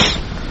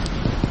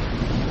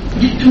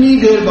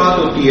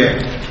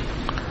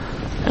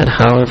 And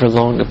however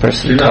long a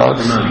person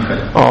talks,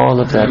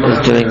 all of that is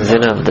doing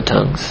zina of the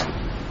tongues.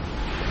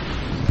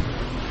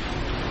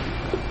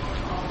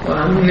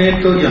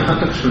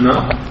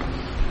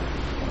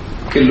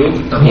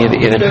 You've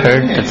even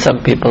heard that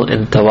some people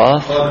in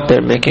tawaf, they're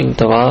making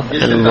tawaf,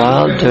 and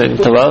while doing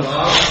tawaf,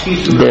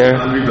 they're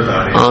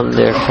on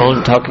their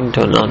phone talking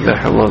to a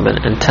non-mahram woman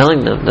and telling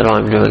them that, oh,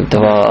 I'm doing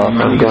tawaf,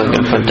 I'm going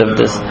in front of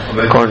this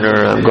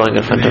corner, I'm going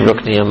in front of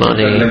Rukni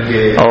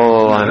Yamani,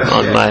 oh, I'm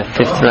on my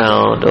 5th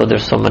round, oh,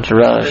 there's so much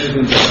rush.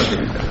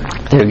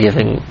 They're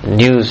giving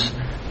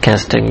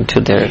newscasting to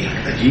their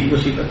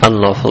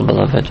unlawful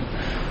beloved.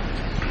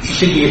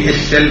 So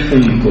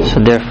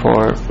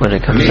therefore, when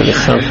it comes to the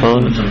cell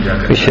phone,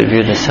 we should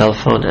view the cell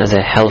phone as a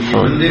hell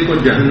phone.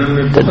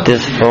 That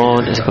this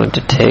phone is going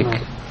to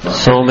take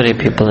so many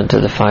people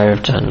into the fire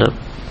of Jahannam.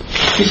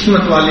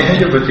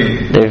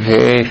 There are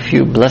very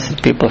few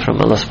blessed people from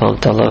Allah subhanahu wa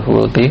ta'ala who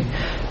will be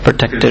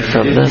protected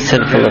from the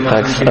sinful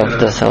effects of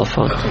the cell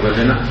phone.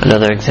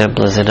 Another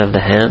example is zina of the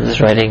hands,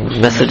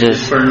 writing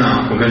messages, to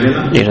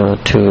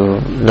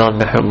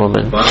non-mahram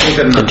women.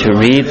 And to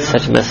read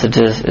such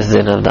messages is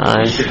zina of the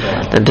eyes.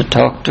 And to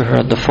talk to her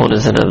on the phone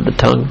is zina of the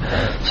tongue.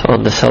 So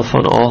on the cell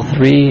phone, all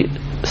three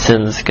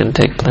sins can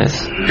take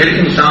place.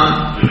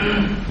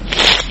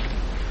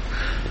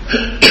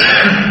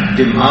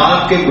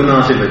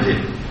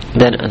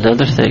 Then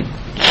another thing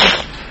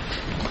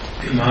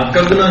is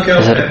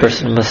that a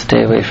person must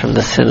stay away from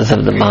the sins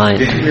of the mind.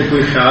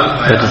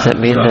 What does that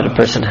mean? That a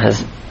person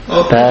has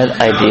a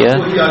bad idea,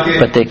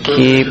 but they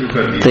keep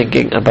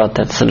thinking about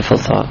that sinful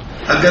thought.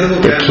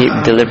 They keep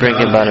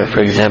deliberating about it.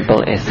 For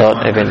example, a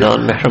thought of a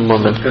non-mahram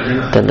woman,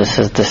 then this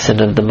is the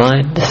sin of the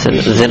mind,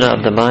 the zina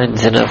of the mind,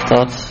 zina of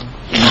thoughts.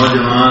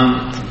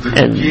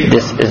 And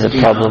this is a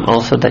problem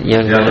also that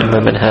young men and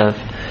women have,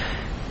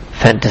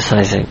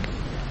 fantasizing.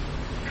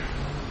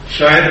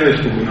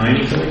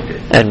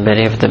 And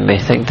many of them may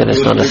think that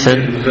it's not a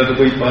sin.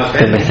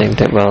 They may think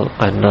that, well,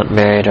 I'm not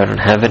married, I don't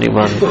have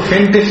anyone,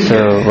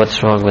 so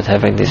what's wrong with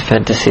having these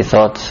fantasy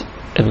thoughts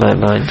in my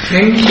mind?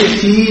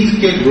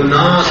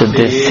 So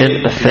this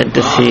sin of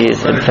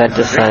fantasies and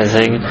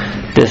fantasizing,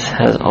 this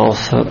has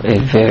also a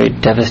very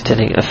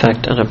devastating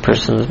effect on a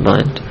person's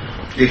mind.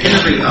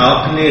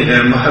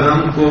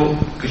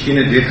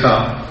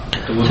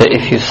 So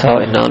if you saw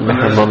a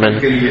non-mahram woman,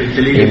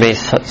 you may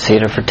see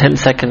her for 10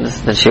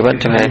 seconds, then she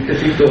went away,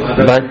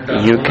 but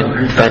you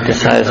can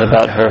fantasize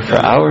about her for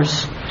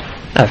hours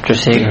after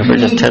seeing her for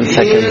just 10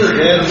 seconds.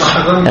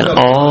 And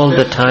all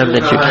the time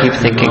that you keep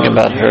thinking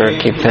about her,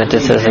 keep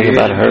fantasizing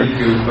about her,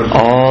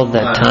 all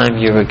that time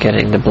you were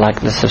getting the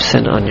blackness of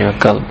sin on your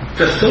qalb.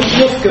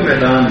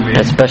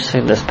 Especially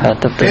in this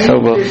path of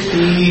tasawwuf,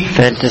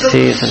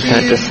 fantasies and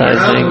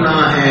fantasizing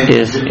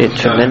is a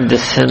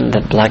tremendous sin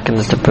that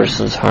blackens the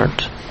person's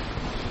heart.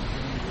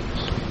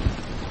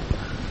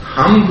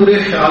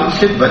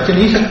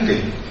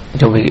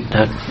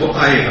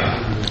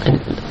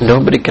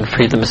 Nobody can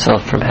free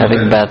themselves from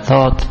having bad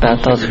thoughts.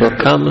 Bad thoughts will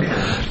come,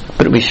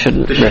 but we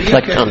shouldn't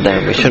reflect on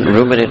them. We shouldn't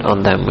ruminate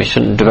on them. We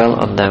shouldn't dwell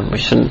on them. We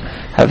shouldn't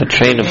have a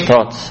train of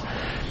thoughts.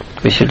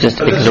 We should just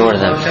ignore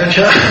them.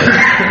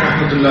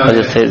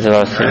 Hazrat Sayyid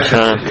Zawar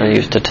Shah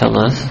used to tell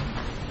us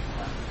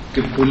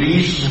that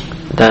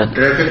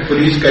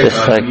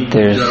just like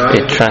there's a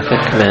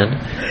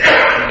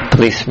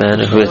policeman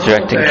who is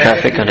directing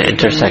traffic on an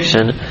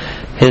intersection,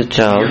 his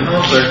job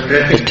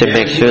is to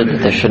make sure that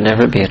there should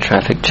never be a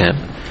traffic jam.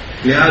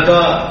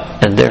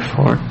 And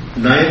therefore,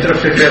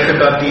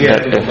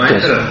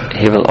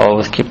 he will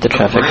always keep the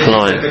traffic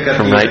flowing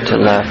from right to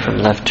left, from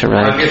left to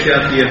right,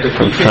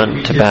 from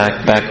front to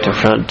back, back to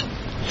front.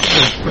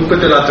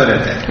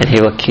 And he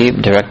will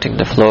keep directing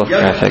the flow of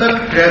traffic.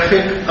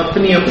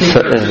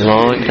 So as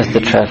long as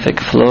the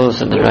traffic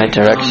flows in the right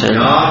direction,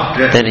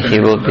 then he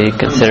will be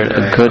considered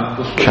a good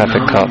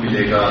traffic cop,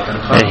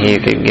 and he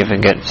can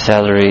even get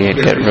salary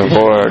and get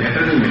reward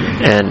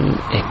and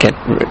get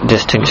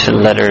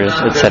distinction letters,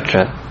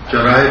 etc.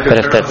 But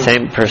if that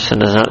same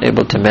person is not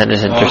able to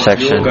manage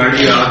intersection,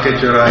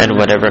 and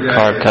whatever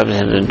car comes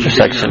in the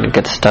intersection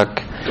gets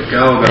stuck,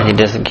 and he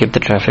doesn't keep the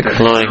traffic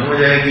flowing,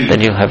 then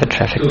you'll have a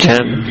traffic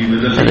jam,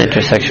 and the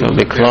intersection will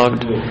be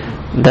clogged.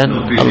 Then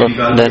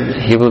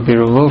he will be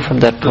removed from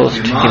that post.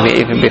 He may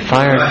even be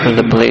fired from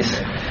the police.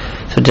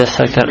 So just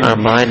like that, our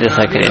mind is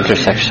like an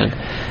intersection.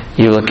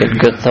 You will get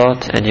good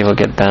thoughts and you will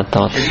get bad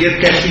thoughts.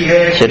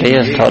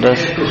 Sharia has taught us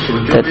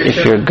that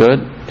if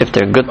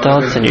they're good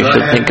thoughts, then you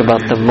should think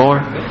about them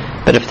more.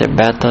 But if they're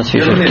bad thoughts,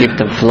 you should keep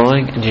them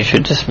flowing and you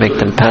should just make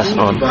them pass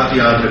on.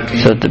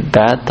 So the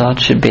bad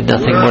thoughts should be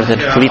nothing more than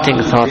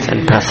fleeting thoughts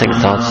and passing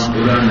thoughts.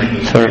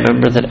 So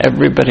remember that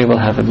everybody will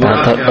have a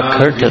bad thought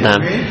occur to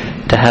them.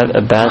 To have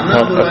a bad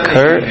thought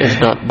occur is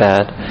not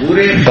bad,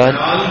 but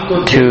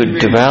to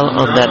dwell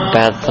on that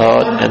bad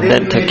thought and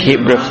then to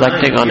keep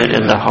reflecting on it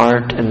in the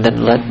heart and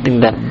then letting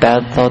that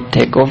bad thought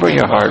take over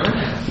your heart,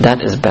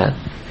 that is bad.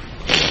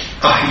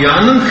 So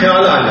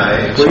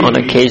on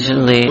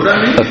occasionally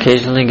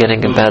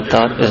getting a bad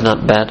thought is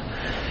not bad,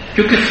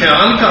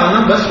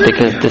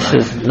 because this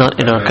is not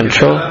in our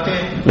control.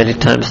 Many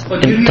times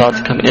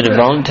thoughts come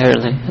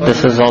involuntarily.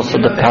 This is also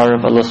the power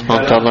of Allah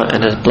subhanahu wa ta'ala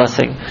and His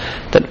blessing,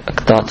 that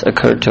thoughts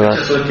occur to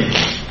us.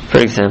 For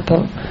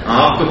example,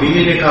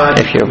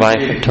 if your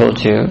wife had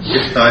told you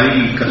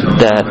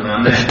that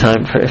it's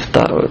time for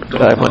iftar,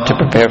 I want to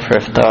prepare for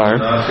iftar,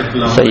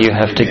 so you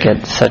have to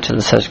get such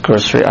and such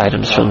grocery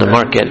items from the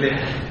market,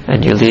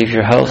 and you leave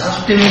your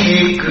house,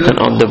 and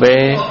on the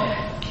way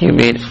you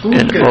meet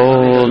an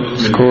old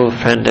school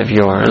friend of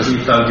yours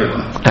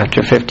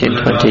after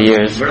 15-20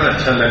 years.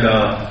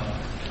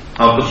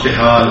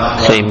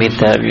 So you meet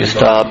them, you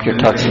stop, you're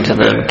talking to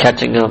them,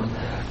 catching up.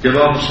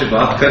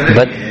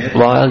 But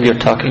while you're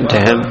talking to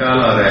him,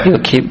 you'll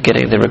keep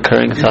getting the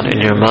recurring thought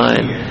in your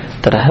mind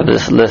that I have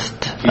this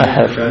list, I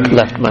have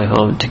left my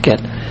home to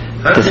get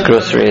these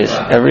groceries.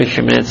 Every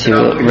few minutes you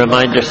will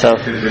remind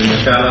yourself. And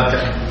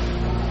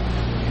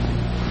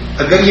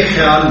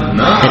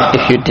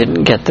if you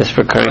didn't get this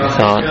recurring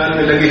thought,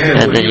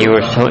 and then you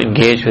were so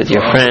engaged with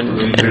your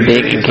friend, and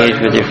being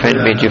engaged with your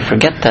friend made you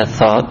forget that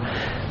thought,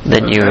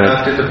 then you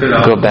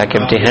would go back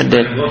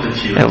empty-handed,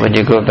 and when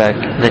you go back,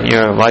 then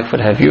your wife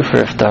would have you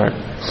for iftar.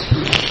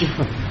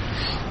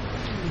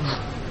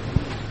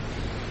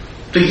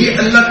 So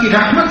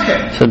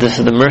this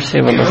is the mercy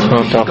of Allah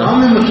subhanahu wa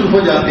ta'ala,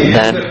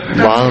 that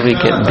while we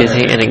get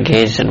busy and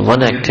engaged in one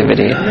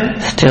activity,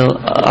 still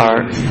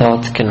our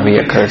thoughts can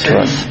reoccur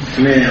to us.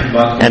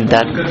 And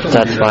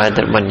that's why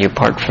that when you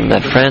part from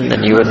that friend,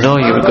 then you would know,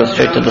 you would go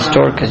straight to the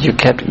store, because you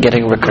kept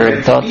getting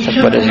recurring thoughts of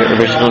what is your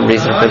original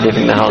reason for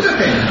leaving the house.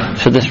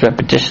 So this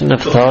repetition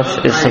of thoughts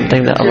is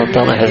something that Allah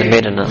ta'ala has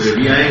made in us.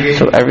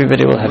 So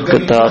everybody will have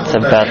good thoughts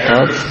and bad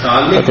thoughts,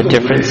 but the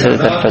difference is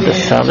that for the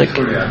salik,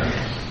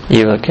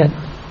 you will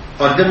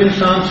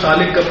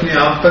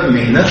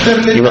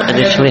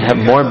initially have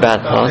more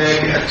bad thoughts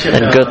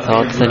than good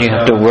thoughts. Then you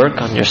have to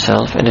work on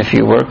yourself, and if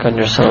you work on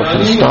yourself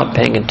and stop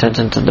paying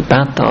attention to the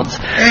bad thoughts,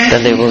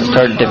 then they will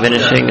start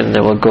diminishing and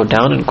they will go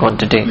down in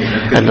quantity,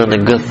 and then the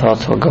good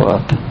thoughts will go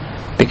up,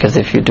 because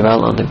if you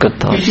dwell on the good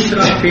thoughts.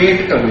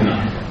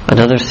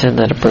 Another sin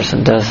that a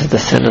person does is the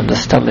sin of the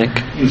stomach.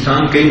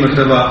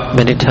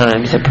 Many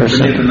times a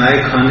person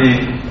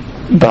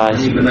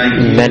buys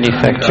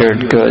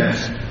manufactured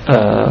goods, but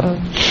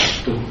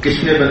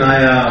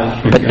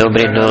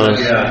nobody knows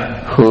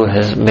who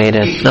has made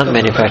it. Not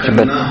manufactured,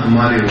 but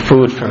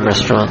food from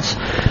restaurants,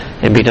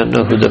 and we don't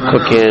know who the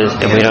cook is,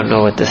 and we don't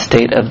know what the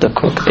state of the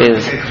cook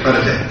is.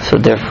 So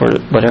therefore,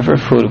 whatever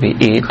food we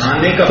eat,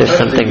 there's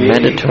something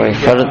mandatory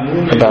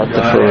about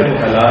the food,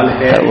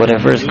 that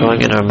whatever is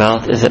going in our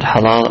mouth, is it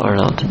halal or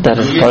not? That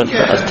is hard for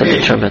us to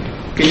determine.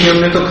 We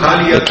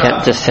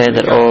can't just say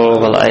that, oh,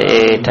 well, I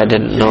ate, I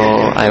didn't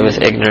know, I was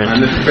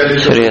ignorant.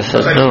 Sharia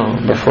says, no,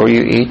 before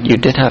you eat, you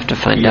did have to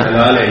find out.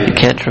 You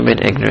can't remain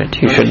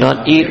ignorant. You should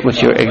not eat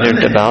what you're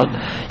ignorant about.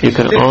 You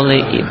can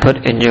only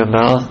put in your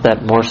mouth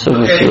that morsel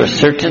which you are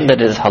certain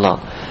that is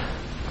halal.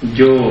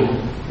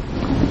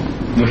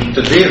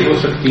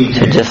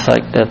 So just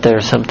like that, there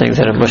are some things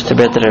that are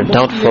mushtabih, that are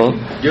doubtful,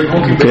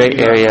 gray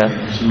area,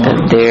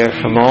 and they're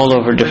from all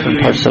over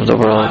different parts of the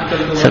world,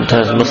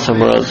 sometimes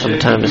Muslim world,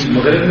 sometimes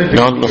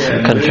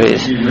non-Muslim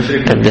countries.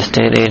 In this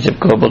day and age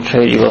of global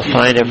trade, you will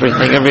find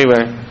everything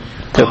everywhere.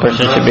 The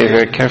person should be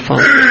very careful.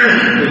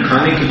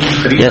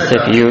 Yes,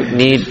 if you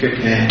need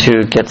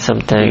to get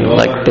something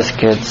like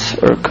biscuits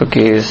or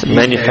cookies,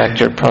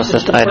 manufactured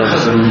processed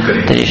items,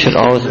 then you should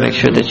always make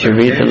sure that you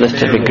read the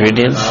list of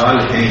ingredients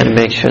and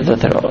make sure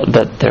that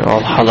they're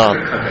all halal.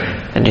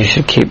 And you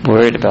should keep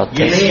worried about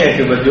this.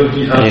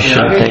 And you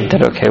shouldn't think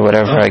that, okay,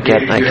 whatever I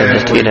get, I can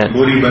just eat it.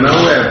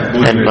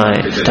 And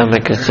my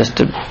stomach is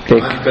just a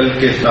big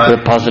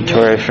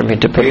repository for me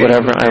to put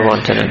whatever I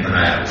want in it.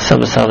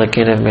 Some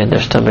salikin have made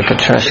their stomach a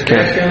trash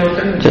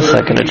can. Just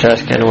like in a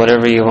trash can,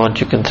 whatever you want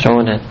you can throw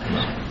in it.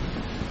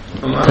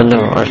 So no,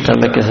 our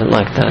stomach isn't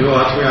like that.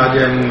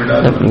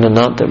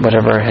 Not that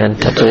whatever our hand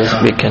touches,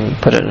 we can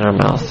put it in our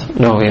mouth.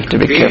 No, we have to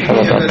be careful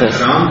about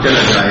this.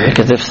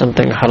 Because if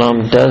something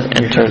haram does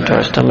enter into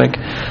our stomach,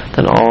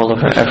 then all of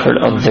our effort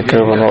of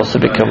dhikr will also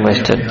become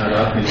wasted.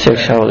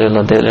 Shaykh Shah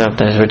Waliullah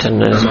has written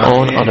in his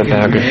own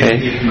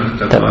autobiography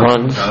that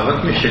once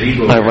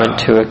I went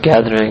to a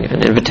gathering,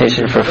 an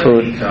invitation for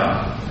food,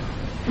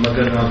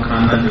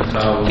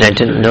 and I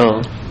didn't know,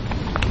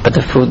 but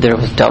the food there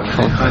was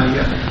doubtful.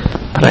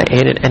 But I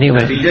ate it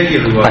anyway.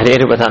 I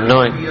ate it without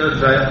knowing.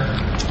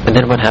 And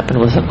then what happened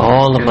was that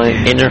all of my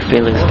inner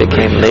feelings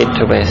became laid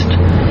to waste.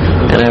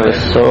 And I was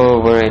so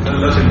worried.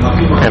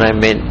 And I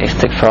made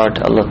istighfar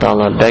to Allah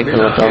Ta'ala, begged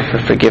Allah Ta'ala for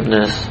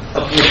forgiveness.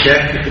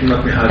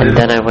 And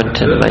then I went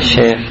to my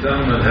Shaykh,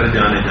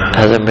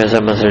 Hazrat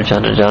Mirza Mazhar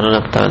Jana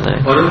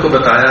Naqtani.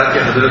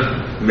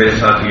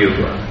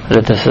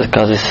 This is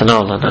Qazi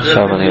Sana'ullah, not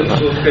Shah Waliullah.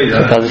 So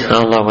Qazi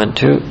Sana'ullah went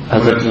to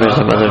Hazrat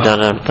Mirza Mazhar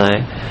Jana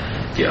Naqtani.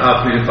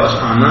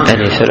 And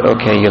he said,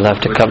 okay, you'll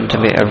have to come to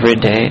me every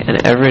day,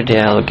 and every day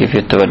I'll give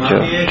you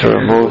tawajjuh to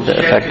remove the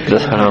effect of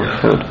this haram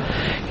food.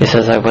 He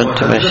says, I went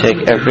to my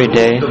Shaykh every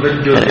day,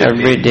 and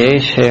every day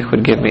Shaykh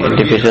would give me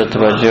individual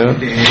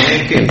tawajjuh,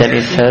 and then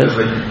he says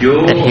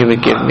that he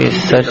would give me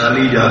such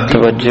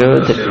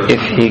tawajjuh that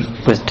if he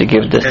was to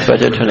give this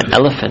tawajjuh to an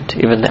elephant,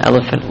 even the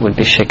elephant would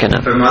be shaken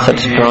up. Such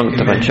strong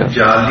tawajjuh.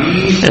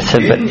 He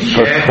said, but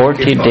for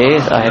 40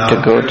 days I had to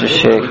go to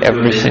Shaykh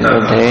every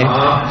single day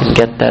and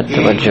get that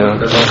tawajjuh,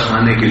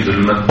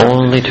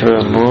 only to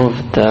remove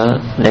the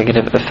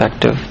negative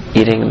effect of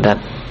eating that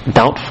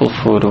doubtful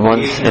food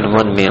once in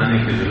one meal.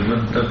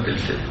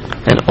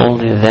 And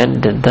only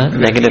then did the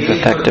negative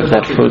effect of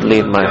that food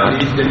leave my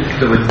heart.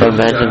 So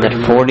imagine that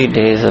 40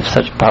 days of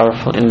such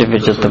powerful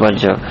individual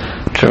tawajjuh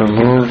to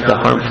remove the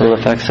harmful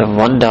effects of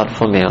one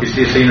doubtful meal.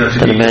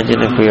 Then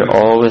imagine if we are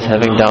always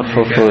having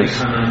doubtful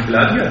foods.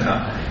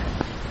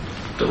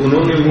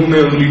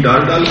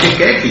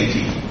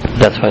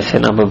 That's why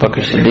Sayyidina Abu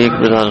Bakr Siddiq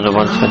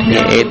once when he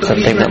ate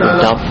something that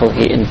was doubtful,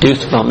 he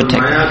induced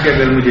vomiting.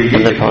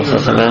 When the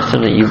Prophet asked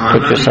him that you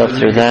put yourself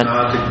through that,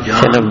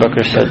 Sayyidina Abu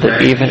Bakr said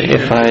that even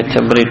if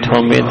somebody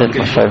told me that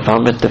if I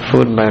vomit the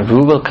food, my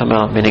ruh will come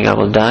out, meaning I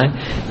will die,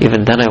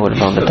 even then I would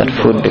vomit that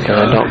food because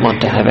I don't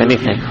want to have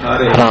anything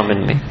haram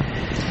in me.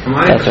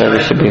 That's why we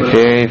should be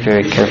very,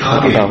 very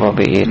careful about what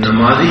we eat. And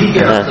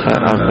that's why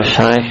our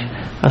Mashaykh,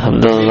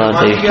 alhamdulillah,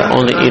 they used to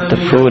only eat the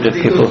food of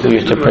people who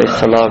used to pray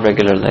salah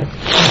regularly.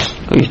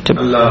 Who used to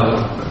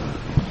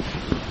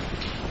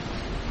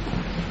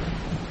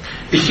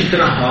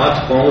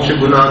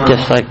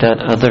just like that,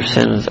 other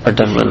sins are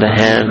done with the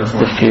hands,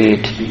 the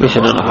feet. We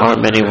should not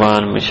harm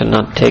anyone. We should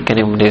not take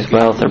anybody's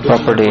wealth or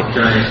property.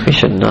 We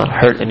should not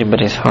hurt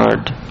anybody's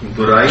heart.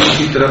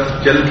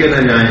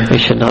 We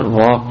should not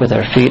walk with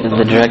our feet in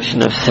the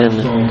direction of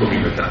sin.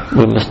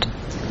 We must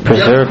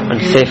preserve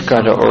and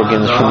safeguard our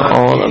organs from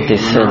all of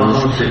these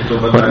sins.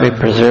 When we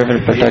preserve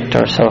and protect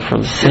ourselves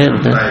from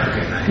sin,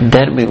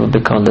 then we will be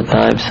called the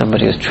taib,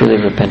 somebody who is truly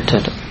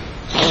repentant.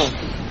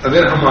 And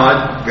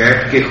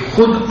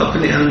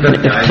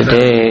if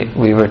today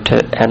we were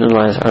to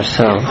analyze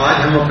ourselves,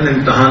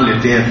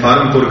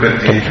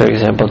 and for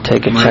example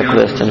take a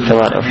checklist and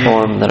fill out a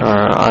form that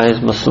are our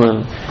eyes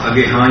Muslim?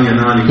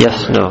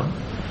 Yes, no.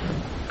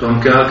 So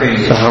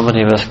how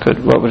many of us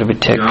what would we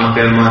tick?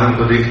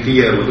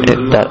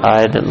 If that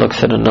eye that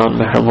looks at a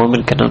non-mahram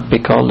woman cannot be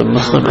called a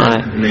Muslim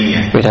eye,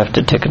 we'd have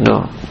to tick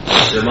no.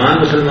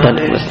 Then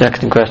the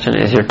next question,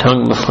 is your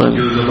tongue Muslim?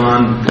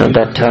 No,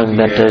 that tongue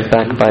that does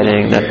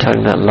backbiting, that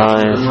tongue that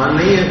lies,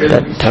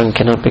 that tongue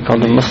cannot be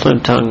called a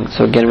Muslim tongue.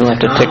 So again we'll have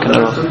to tick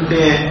no.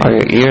 Are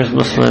your ears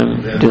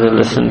Muslim? Do they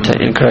listen to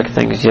incorrect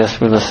things? Yes,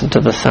 we listen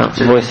to the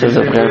voices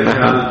of Ghair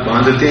Mahram.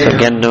 So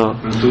again no.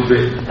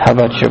 How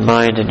about your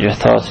mind and your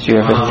thoughts? Do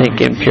you ever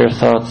think impure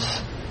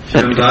thoughts?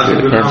 And if the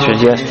answer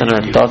is yes, then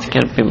our thoughts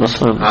can't be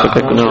Muslim. So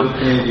click no.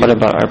 What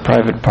about our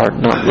private part?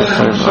 Not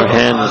Muslim. Our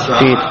hands,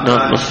 feet,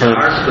 not Muslim.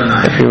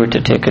 If we were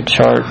to take a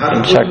chart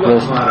and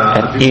checklist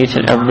and each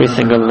and every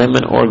single limb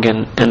and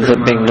organ ends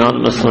up being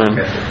non-Muslim,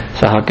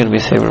 so how can we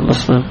say we're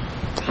Muslim?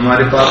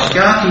 What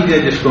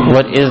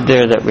is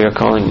there that we are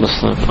calling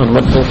Muslim? On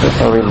what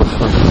basis are we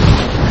Muslim?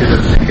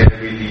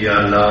 Even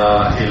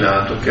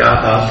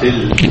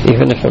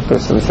if a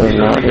person says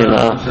La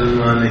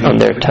ilaha on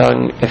their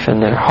tongue, if in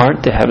their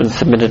heart they haven't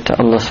submitted to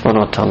Allah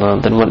subhanahu wa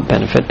ta'ala, then what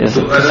benefit is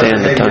it to say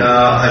in the tongue?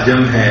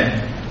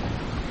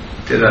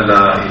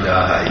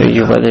 To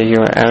you, whether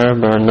you are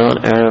Arab or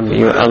non-Arab,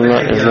 your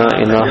Allah is La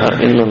ilaha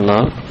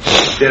illallah.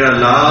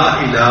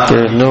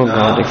 There is no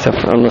God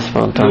except for Allah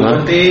subhanahu wa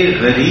ta'ala.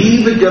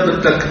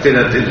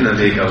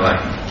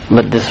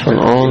 But this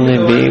will only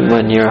be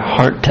when your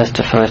heart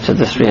testifies to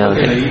this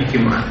reality.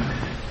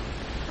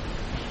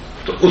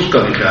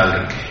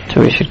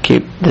 So we should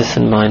keep this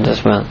in mind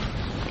as well.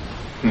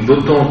 We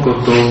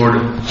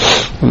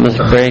must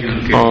break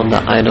all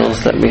the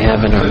idols that we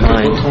have in our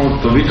mind.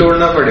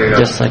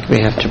 Just like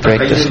we have to break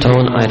the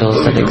stone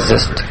idols that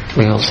exist,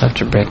 we also have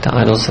to break the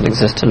idols that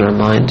exist in our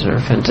mind and our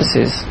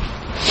fantasies.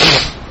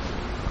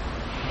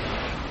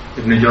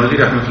 Ibn al-Jawzi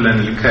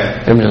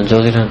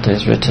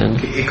has written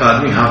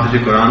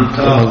that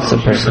once a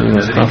person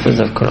was Hafiz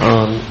of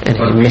Quran and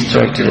he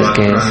misdirected his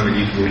gaze,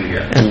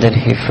 and then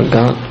he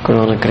forgot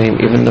Quran al-Kareem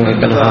even though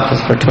he'd been a Hafiz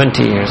for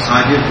 20 years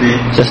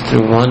just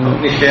through one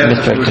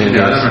misdirected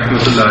gaze.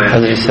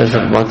 As he says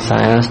that once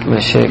I asked my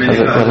Shaykh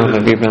Hazrat Ghulam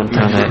Nabi Ibrahim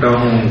Tane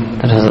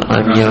that Hazrat,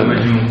 I'm young,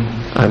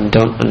 I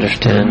don't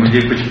understand,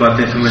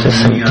 so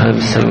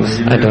sometimes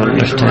things I don't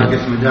understand,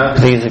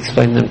 please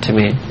explain them to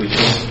me.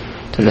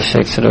 So the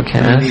Shaykh said, okay,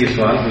 ask.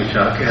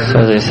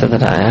 So they said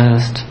that I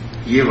asked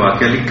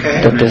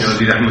that this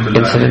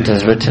incident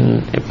is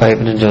written by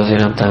Ibn al-Jawzi.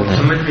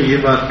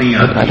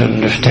 But I don't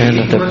understand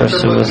that the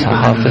person was a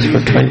Hafiz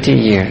for 20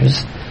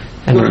 years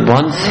and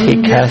once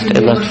he cast a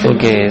lustful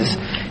gaze,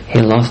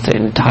 he lost the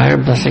entire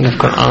blessing of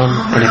Quran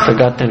and he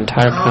forgot the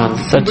entire Quran.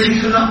 Such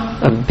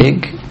a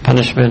big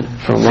punishment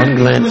for one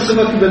glance,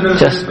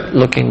 just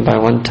looking by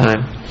one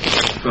time.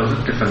 So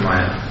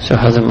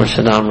Hazrat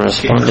Murshid Ahmad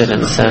responded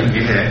and said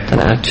that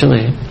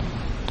actually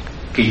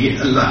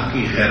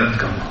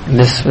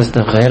this was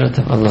the ghairat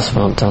of Allah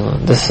subhanahu wa ta'ala.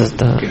 This is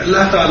the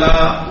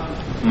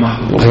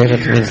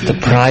ghairat, means the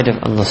pride of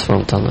Allah subhanahu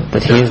wa ta'ala,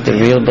 that He is the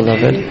real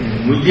beloved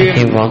and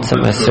He wants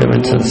that my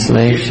servants and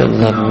slaves should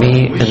love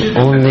me and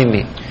only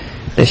me.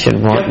 They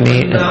should want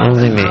me and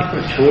only me.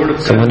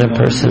 So when a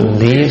person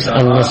leaves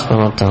Allah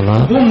subhanahu wa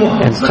ta'ala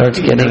and starts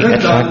getting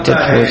attracted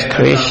towards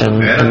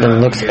creation and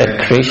then looks at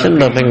creation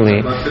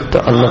lovingly,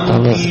 to Allah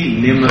ta'ala's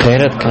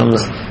khairat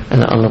comes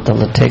and Allah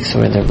ta'ala takes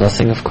away their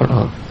blessing of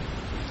Quran.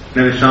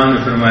 And then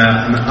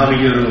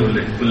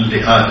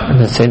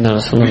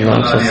Sayyidina Rasulullah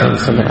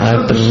said that I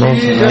have the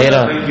most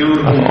ghaira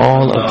of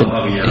all of the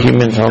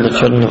humans, all the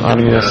children of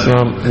Adam and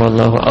Islam.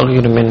 Wallahu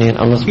aghayru minni, and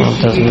Allah subhanahu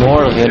wa ta'ala has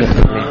more ghaira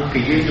than me.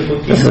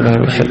 This is why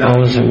we should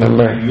always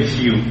remember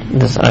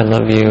this I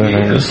love you and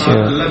I miss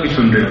you.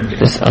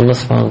 This Allah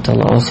subhanahu wa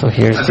ta'ala also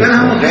hears these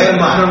words. So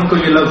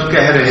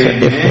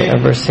if we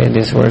ever say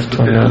these words to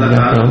a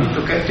non-Muslim,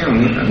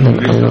 then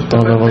Allah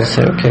ta'ala will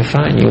say, okay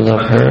fine, you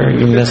love her,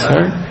 you miss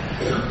her,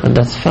 and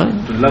that's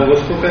fine.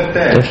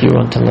 If you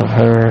want to love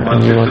her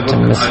and you want to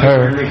miss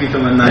her,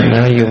 and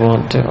now you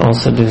want to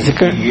also do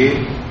zikr,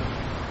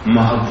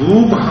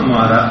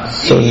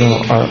 so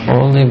no, our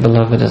only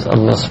beloved is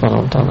Allah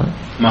subhanahu wa ta'ala.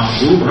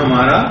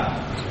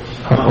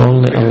 Our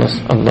only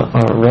Allah,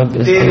 our Rabb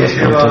is Allah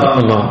subhanahu wa ta'ala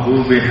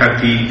alone.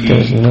 There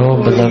is no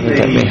beloved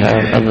that we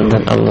have other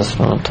than Allah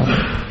subhanahu wa ta'ala.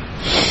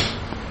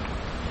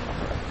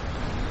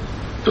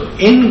 So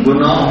we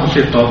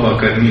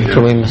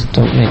must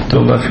make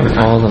tawbah from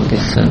all of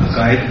these sins.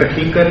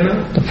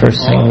 The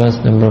first thing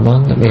was, number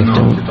one, that we have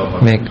to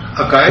make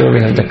sure we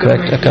have the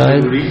correct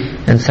aqaid,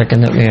 and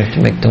second, that we have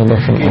to make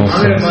tawbah from all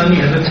sins.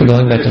 So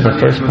going back to the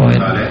first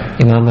point,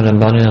 Imam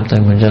al-Rabbani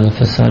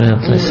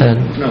said,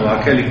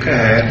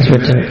 he's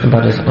written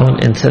about his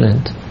own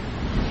incident,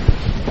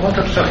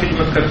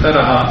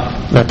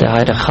 that I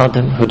had a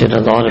khadim who did a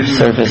lot of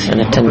service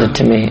and attended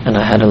to me, and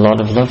I had a lot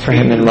of love for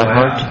him in my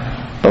heart.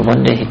 But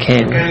one day he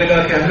came and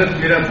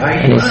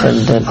he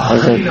said that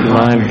Hazrat,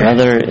 my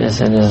brother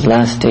is in his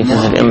last stages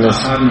of illness.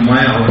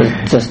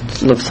 It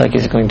just looks like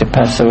he's going to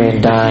pass away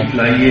and die.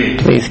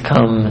 Please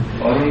come,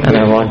 and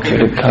I want you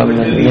to come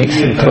and make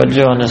some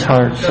tawajjuh on his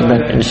heart so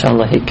that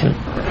inshallah he can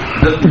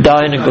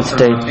die in a good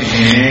state.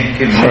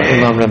 So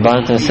Imam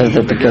Rabbani says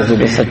that because he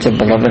was such a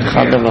beloved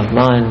khadim of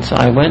mine, so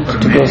I went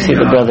to go see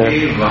the brother,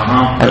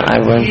 and I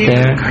went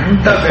there.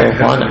 For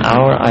 1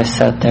 hour I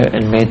sat there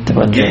and made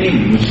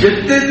tawajjuh.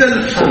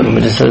 So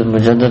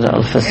Mujaddid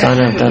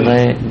Al-Fasani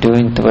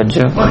doing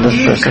tawajjuh on this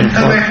person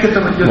for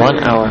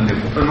 1 hour.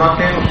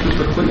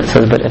 It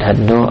says, but it had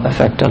no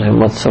effect on him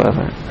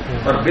whatsoever.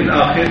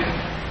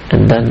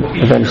 And then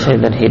eventually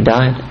then he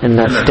died in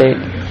that state.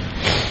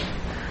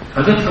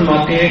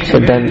 So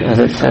then, as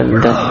it said,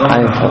 that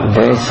I felt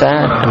very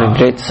sad and a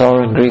great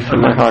sorrow and grief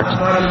in my heart.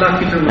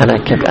 And I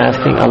kept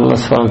asking Allah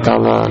subhanahu wa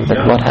ta'ala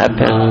that what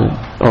happened,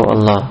 oh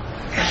Allah?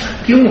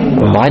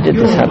 Why did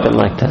this happen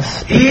like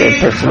this? The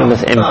person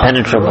was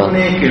impenetrable.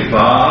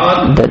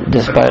 That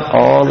despite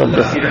all of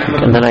this,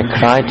 and then I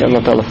cried to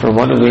Allah Ta'ala for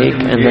 1 week,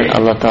 and then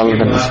Allah Ta'ala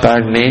then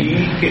inspired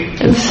me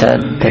and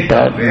said that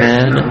that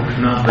man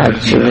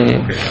actually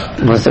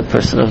was a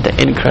person of the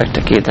incorrect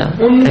Aqidah.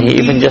 And he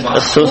even just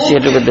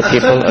associated with the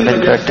people of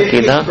incorrect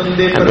Aqidah,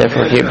 and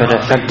therefore he had been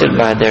affected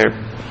by their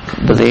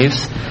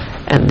beliefs.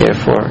 and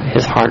therefore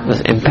his heart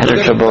was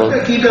impenetrable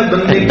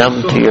and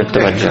numb to your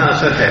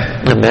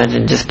tawajjuh.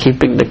 Imagine just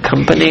keeping the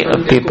company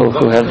of people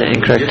who have the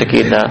incorrect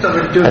aqidah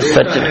has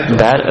such a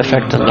bad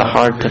effect on the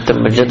heart that the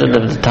mujaddid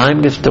of the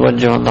time gives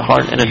tawajjuh on the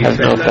heart and it has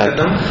no effect.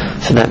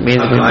 So that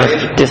means we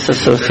must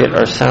disassociate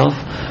ourselves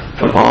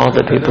from all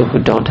the people who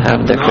don't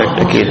have the correct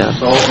aqidah.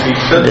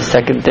 The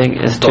second thing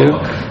is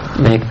to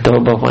make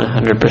tawbah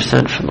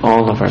 100% from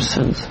all of our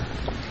sins.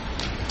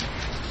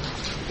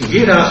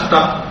 ये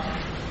रास्ता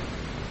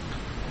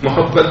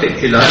मोहब्बत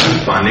इलाही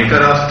पाने का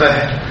रास्ता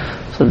है.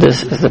 So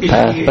this is the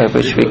path by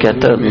which we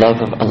get the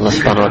love of Allah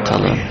subhanahu wa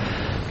ta'ala.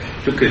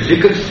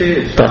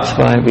 That's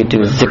why we do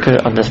zikr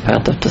on this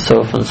path of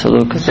tasawwuf and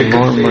suluk, because the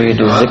more and more you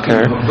do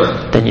zikr,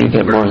 then you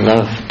get more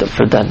love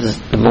for that.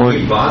 The more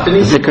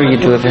zikr you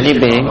do of any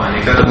being,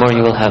 the more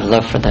you will have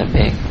love for that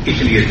being.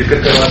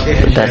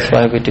 That's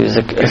why we do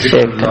zikr.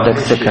 Shaykh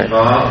conducts zikr.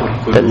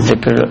 That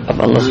zikr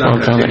of Allah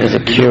subhanahu wa ta'ala is a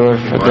cure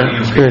for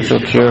the spiritual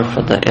cure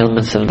for the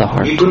ailments of the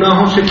heart.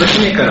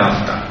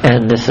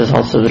 And this is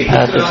also the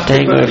path of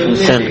staying away from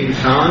sin.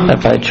 That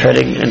by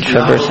treading and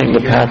traversing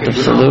the path of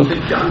suluk,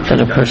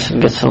 then a person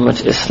gets so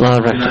much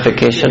islah,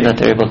 rectification, that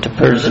they're able to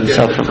purge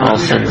themselves from all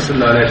sins.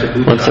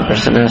 Once a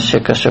person asked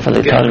Shaykh Ashraf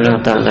Ali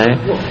Thanvi,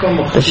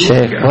 the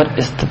Shaykh, what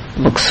is the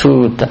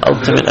maqsood, the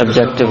ultimate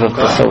objective of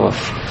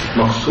tasawwuf?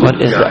 What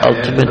is the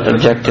ultimate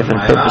objective and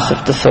purpose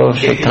of tasawwuf?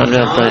 Shaykh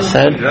Thanvi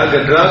said,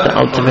 the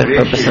ultimate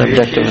purpose and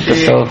objective of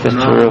tasawwuf is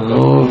to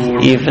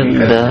remove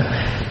even the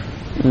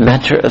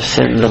matter of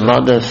sin, the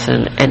mada of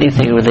sin,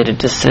 anything related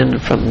to sin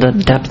from the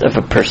depth of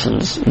a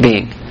person's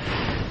being.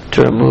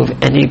 To remove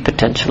any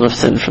potential of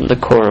sin from the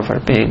core of our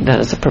being.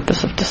 That is the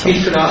purpose of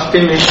tasawwuf.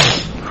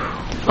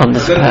 On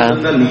this path,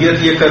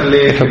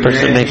 if a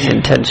person makes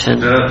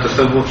intention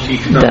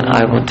that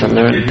I want to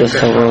learn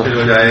tasawwuf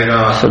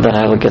so that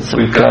I will get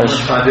some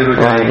kashf,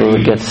 or I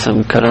will get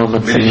some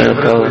karamat, some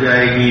miracle,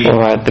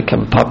 or I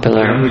become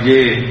popular,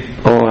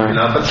 or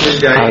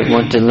I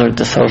want to learn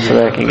tasawwuf so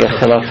that I can get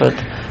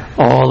khilafat,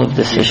 all of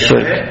this is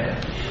shirk.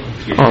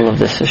 All of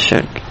this is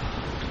shirk.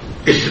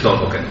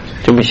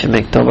 So we should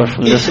make tawbah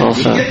from this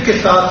also.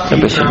 That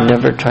we should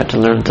never try to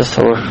learn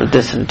tasawwuf for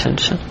this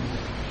intention.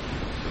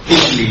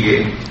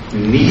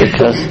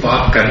 Because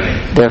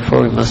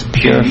therefore we must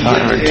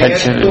purify our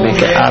intention and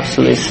make it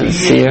absolutely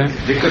sincere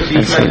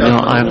and say, no,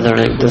 I'm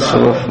learning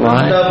tasawwuf.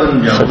 Why?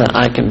 So that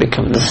I can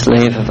become the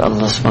slave of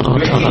Allah subhanahu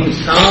wa ta'ala.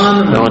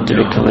 I want to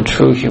become a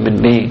true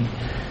human being.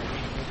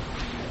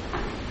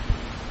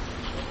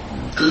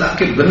 And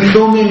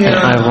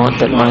I want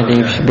that my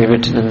name should be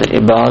written in the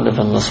ibad of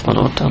Allah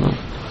subhanahu wa ta'ala.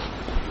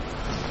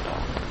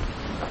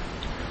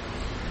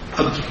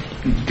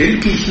 How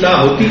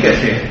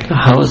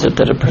is it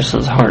that a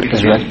person's heart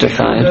is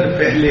rectified?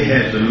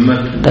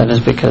 That is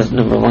because,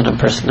 number one, a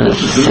person has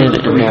sin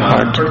in their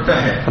heart,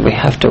 and we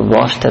have to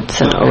wash that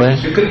sin away.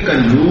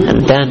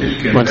 And then,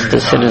 once the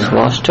sin is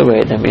washed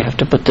away, then we have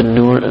to put the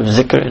nur of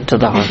zikr into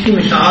the heart.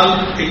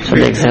 So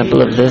the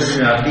example of this,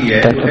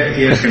 that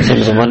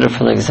seems a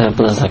wonderful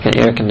example, is like an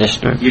air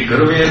conditioner.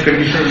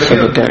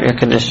 So the air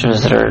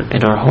conditioners that are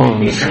in our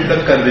homes,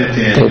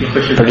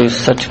 they produce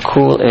such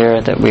cool air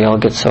that we all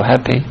get so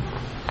happy.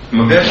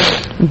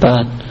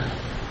 But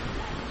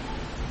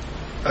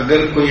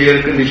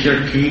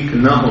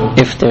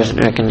if there's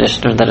an air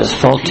conditioner that is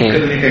faulty,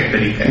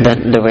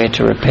 then the way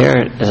to repair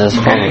it is as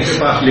follows.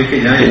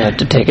 You have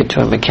to take it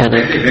to a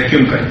mechanic,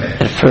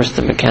 and first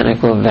the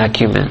mechanic will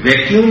vacuum it.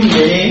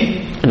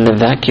 In the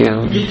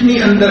vacuum,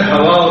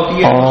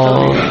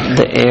 all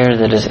the air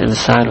that is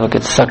inside will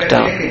get sucked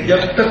out. He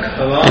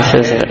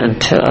says that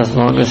as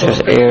long as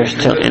there's air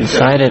still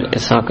inside it,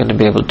 it's not going to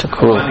be able to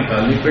cool.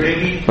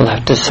 We'll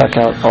have to suck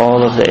out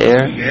all of the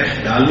air,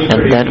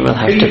 and then we'll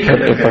have to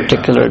put a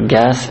particular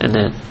gas in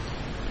it.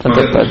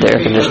 The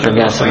air conditioner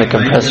gas in the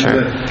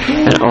compressor,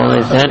 and only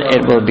then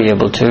it will be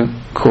able to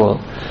cool.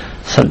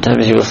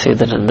 Sometimes you will see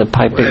that in the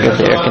piping of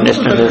the air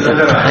conditioner there's a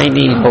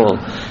tiny hole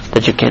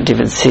that you can't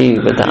even see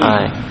with the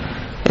eye.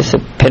 It's a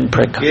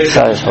pinprick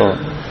size hole.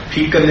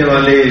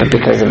 But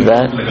because of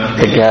that,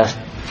 the gas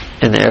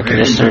in the air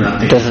conditioner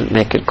doesn't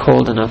make it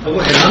cold enough. So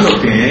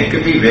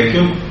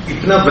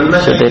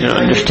they don't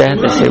understand.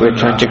 They say we're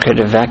trying to create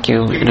a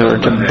vacuum in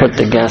order to put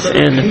the gas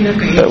in,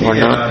 but we're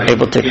not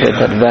able to create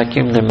that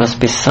vacuum. There must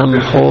be some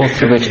hole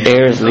through which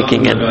air is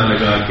leaking in.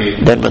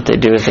 Then what they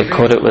do is they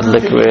coat it with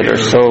liquid or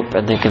soap,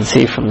 and they can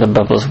see from the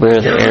bubbles where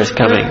the air is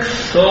coming.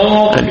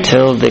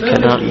 Until they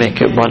cannot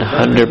make it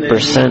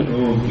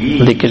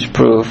 100% leakage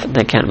proof,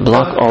 they can't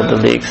block all the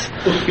leaks,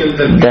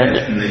 then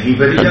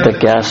the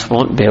gas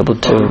won't be able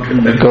to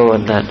go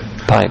in that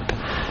pipe.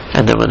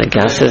 And then when the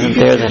gas isn't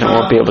there, then it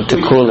won't be able to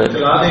cool it.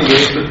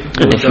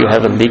 And if you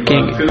have a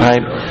leaking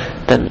pipe,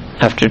 then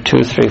after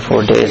 2, 3,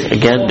 4 days,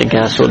 again the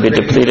gas will be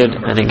depleted,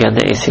 and again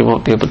the AC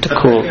won't be able to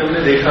cool.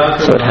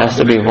 So it has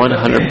to be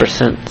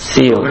 100%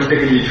 sealed.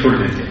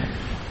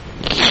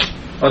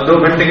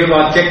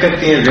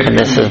 And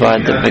this is why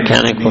the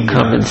mechanic will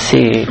come and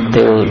see.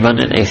 They will run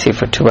an AC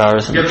for 2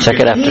 hours and check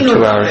it after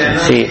 2 hours and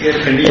see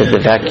is the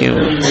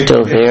vacuum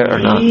still there or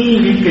not.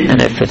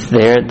 And if it's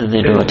there, then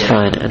they know it's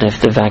fine. And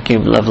if the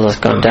vacuum level has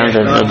gone down,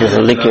 then there's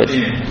a liquid.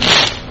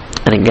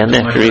 And again, they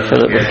have to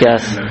refill it with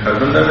gas.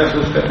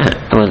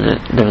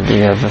 When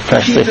you have a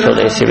freshly filled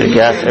AC with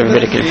gas,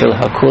 everybody can feel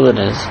how cool it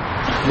is.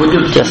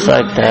 Just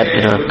like that,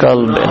 in our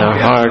qalb, in our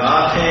heart,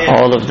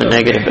 all of the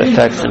negative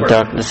effects and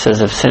darknesses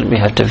of sin, we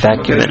have to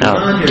vacuum it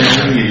out.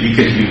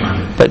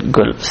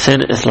 But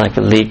sin is like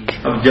a leak.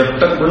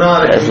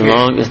 As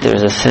long as there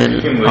is a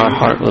sin, our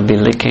heart will be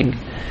leaking.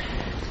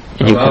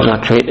 And you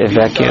cannot create a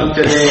vacuum,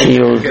 a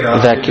sealed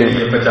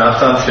vacuum.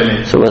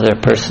 So whether a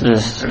person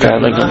is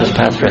traveling on this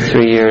path for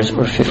 3 years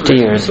or 50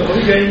 years,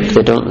 if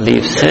they don't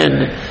leave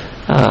sin,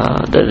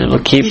 then it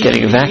will keep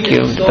getting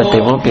vacuumed, but they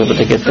won't be able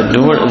to get the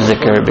nur of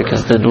zikr,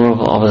 because the nur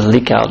will always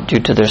leak out due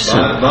to their sin.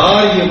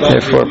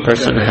 Therefore a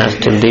person has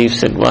to leave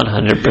sin 100%,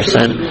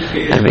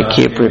 and we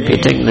keep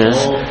repeating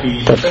this,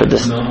 that for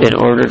this, in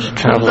order to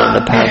travel on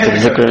the path of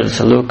zikr and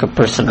saluk, a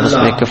person must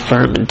make a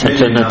firm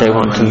intention that they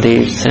want to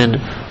leave sin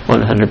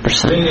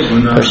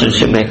 100%. Person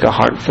should make a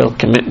heartfelt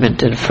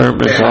commitment and firm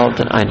resolve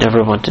that I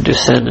never want to do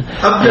sin,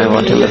 and I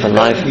want to live a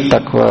life of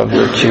taqwa,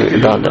 virtue,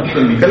 ibadah.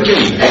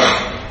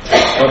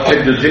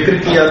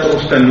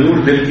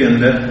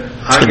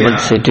 And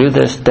once they do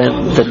this,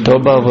 then the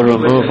tawbah will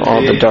remove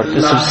all the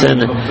darkness of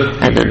sin,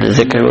 and then the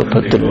zikr will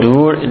put the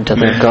nur into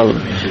their qalb,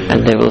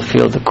 and they will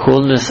feel the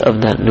coolness of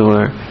that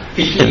nur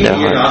in their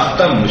heart.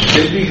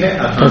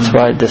 That's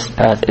why this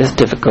path is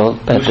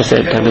difficult, but at the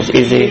same time it's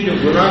easy.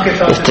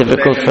 It's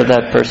difficult for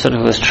that person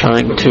who is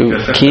trying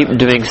to keep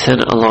doing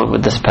sin along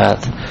with this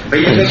path.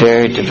 It's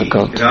very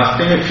difficult.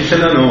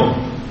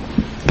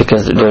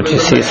 Because don't you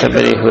see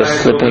somebody who is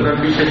slipping?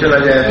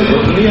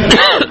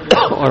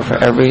 Or for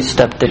every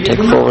step they take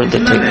forward,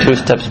 they take 2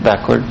 steps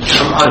backward.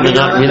 So they're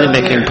not really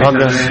making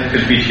progress,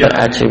 but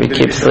actually we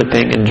keep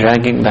slipping and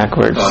dragging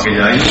backwards.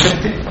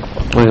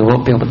 We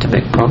won't be able to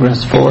make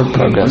forward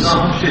progress.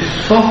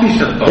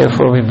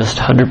 Therefore we must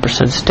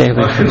 100% stay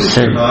away from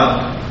sin.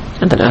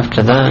 And then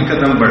after that,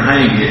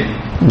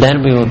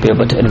 then we will be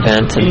able to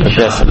advance and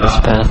progress in this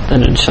path.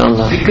 Then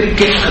inshallah,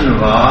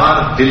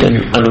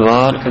 then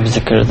anwar of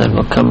zikr then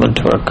will come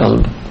into our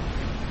qalb.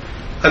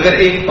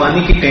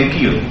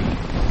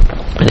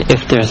 And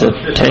if there's a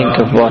tank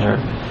of water,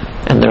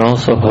 and there are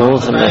also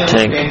holes in that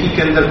tank,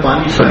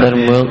 so then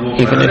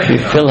even if you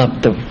fill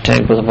up the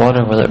tank with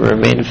water, will it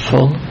remain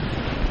full?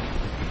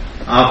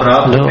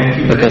 No,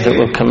 because it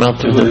will come out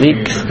through the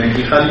leaks,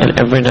 and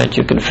every night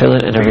you can fill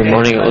it, and every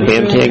morning it will be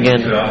empty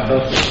again.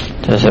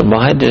 So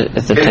why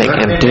is the tank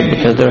empty?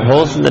 Because there are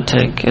holes in the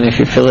tank, and if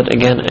you fill it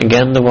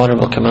again the water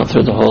will come out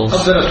through the holes.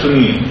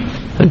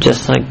 So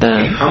just like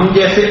that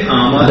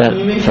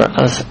for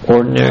us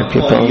ordinary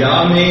people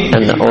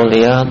and the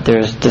awliya,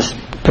 there's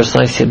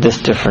precisely this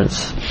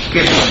difference,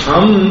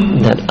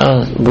 that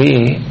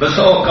we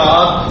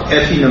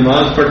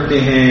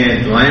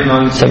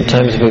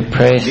sometimes we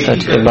pray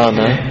such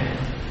ibadah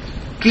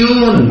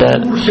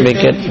that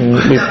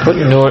we put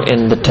nur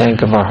in the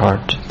tank of our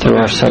heart through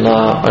our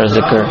salah, our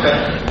zikr,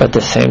 but at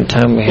the same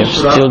time we are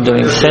still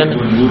doing sin,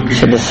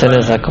 so the sin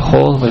is like a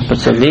hole. We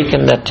put a leak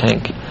in that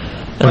tank,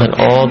 and then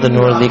all the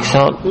nur leaks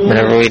out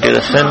whenever we do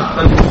the sin.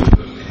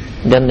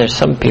 Then there's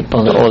some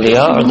people, the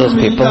awliya are those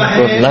people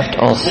who have left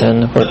all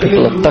sin, who are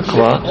people of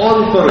taqwa,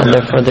 and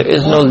therefore there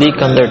is no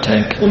leak on their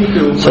tank.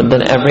 So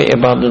then every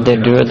ibadah they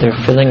do, they're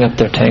filling up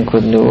their tank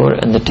with nur,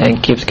 and the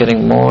tank keeps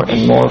getting more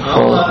and more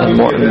full and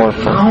more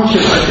full.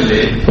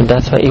 And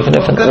that's why even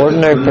if an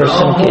ordinary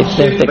person thinks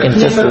they can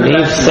just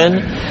leave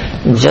sin,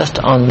 just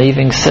on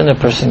leaving sin a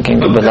person can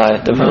get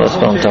wilayat of Allah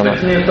subhanahu wa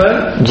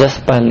ta'ala.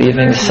 Just by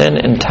leaving sin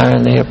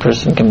entirely a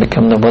person can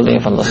become the wali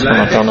of Allah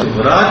subhanahu wa ta'ala.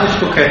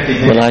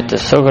 Wilayat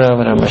as-sughra,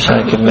 what our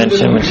mashayikh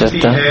mentioned, which is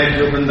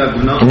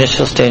the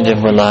initial stage of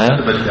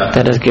wilayat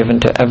that is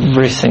given to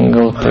every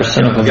single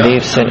person who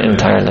leaves sin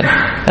entirely,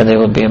 and they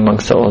will be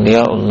amongst the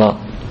awliyaullah.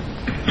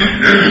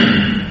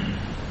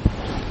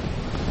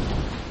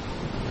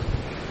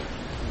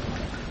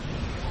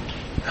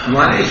 In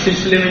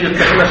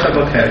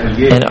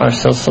our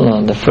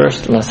silsila, the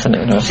first lesson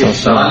in our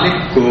silsila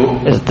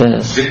is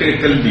this,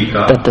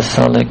 that the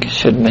salik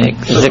should make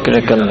zikr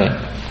qalbi.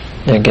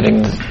 They're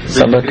getting the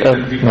sabak of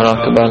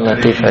muraqabah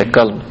latifa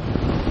qalb.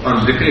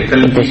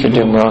 But they should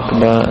do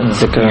muraqabah and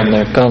zikr on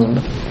their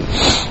qalb.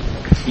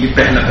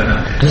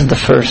 This is the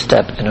first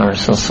step in our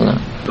silsila.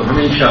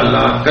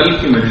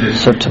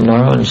 So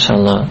tomorrow,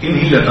 inshallah,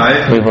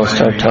 we will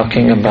start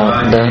talking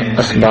about the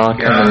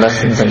asbaq and the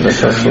lessons of the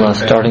silsila,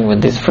 starting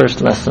with these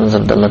first lessons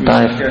of the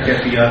lataif.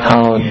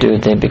 How do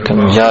they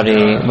become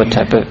jari? What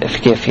type of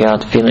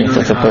kayfiyat, feelings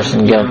does a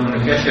person get?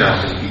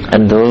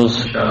 And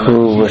those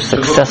who were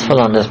successful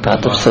on this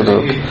path of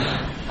suluk,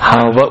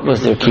 what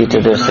was their key to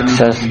their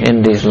success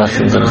in these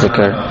lessons of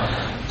zikr?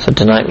 So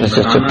tonight was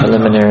just a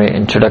preliminary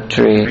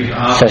introductory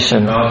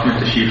session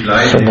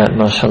so that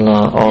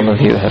mashallah all of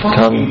you have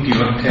come,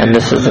 and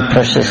this is a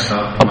precious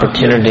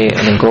opportunity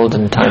and a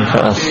golden time for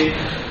us.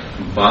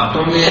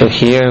 So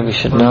here we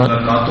should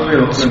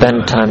not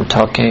spend time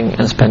talking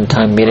and spend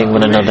time meeting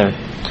one another.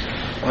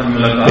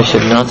 We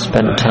should not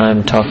spend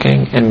time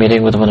talking and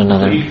meeting with one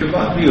another,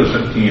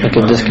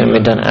 because this can be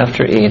done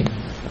after Eid.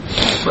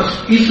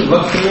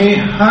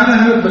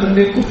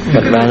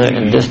 But rather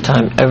in this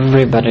time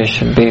everybody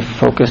should be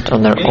focused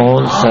on their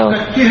own self,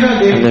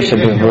 and they should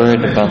be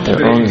worried about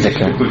their own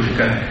zikr,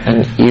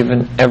 and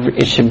even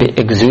it should be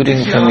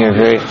exuding from your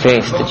very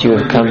face that you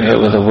have come here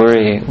with a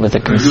worry, with a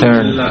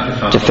concern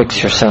to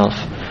fix yourself.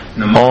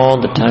 All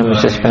the time we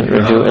should spend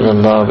ruju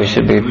ilallah, we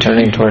should be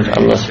turning towards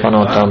Allah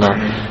subhanahu wa ta'ala.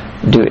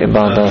 Do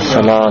ibadah,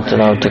 salat,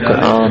 tilawat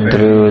Quran,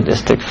 durood,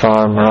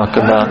 istighfar,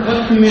 muraqabah,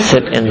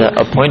 sit in the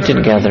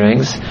appointed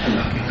gatherings,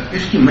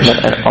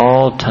 but at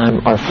all time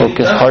our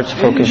heart's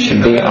focus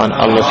should be on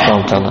Allah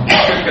subhanahu wa ta'ala.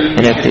 And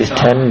if these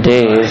 10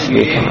 days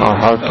our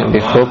heart can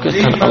be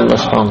focused on Allah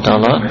subhanahu wa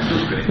ta'ala,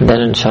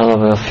 then inshallah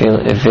we'll feel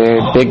a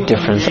very big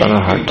difference on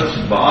our heart.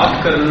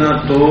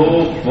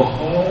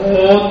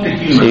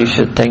 So you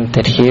should think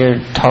that here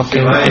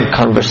talking and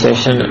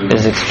conversation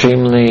is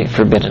extremely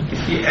forbidden,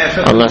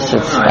 unless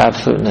it's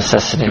absolute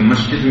necessity. And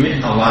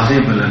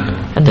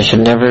there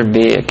should never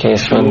be a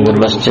case when the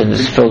masjid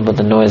is filled with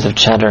the noise of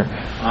chatter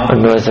or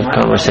noise of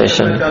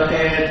conversation.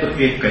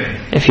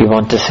 If you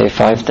want to say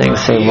 5 things,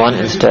 say 1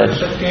 instead.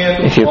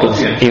 If you can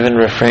even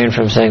refrain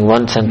from saying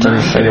 1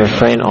 sentence, then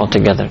refrain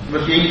altogether.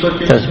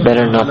 It's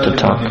better not to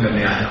talk.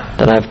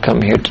 That I've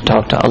come here to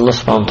talk to Allah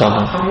subhanahu wa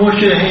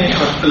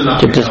ta'ala,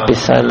 to just be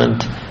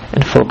silent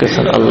and focus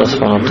on Allah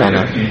subhanahu wa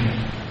ta'ala.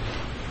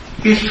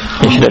 You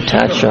should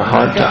attach your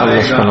heart to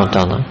Allah subhanahu wa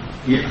ta'ala,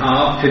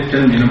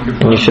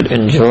 and you should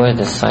enjoy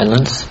the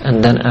silence,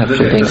 and then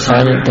after being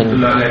silent, then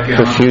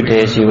for a few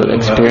days you will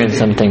experience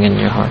something in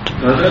your heart.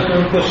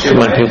 So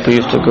when people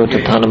used to go to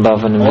Thana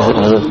Bhavan and visit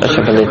Hazrat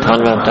Ashraf Ali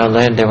Thanwa,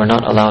 they were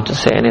not allowed to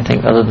say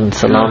anything other than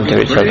salam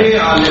to each other.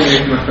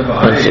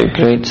 Once a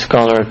great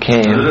scholar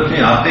came,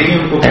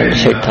 and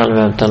Sheikh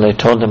Thanwa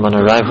told him on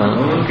arrival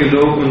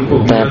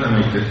that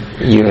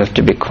you have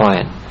to be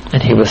quiet.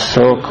 And he was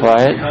so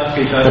quiet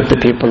that the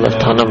people of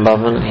Thana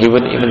Bhavan, he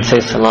wouldn't even say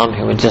salam,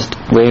 he would just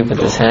wave with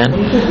his hand.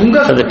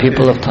 So the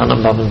people of Thana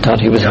Bhavan thought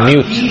he was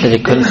mute, that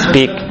he couldn't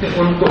speak.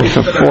 And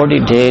for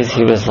 40 days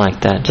he was like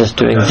that, just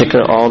doing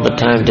zikr all the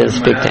time, didn't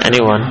speak to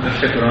anyone.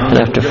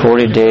 And after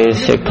 40 days,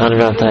 Sheikh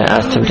Thanwa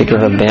asked him to give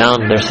a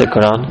bayan, there's the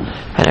Quran,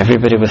 and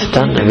everybody was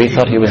stunned, and we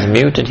thought he was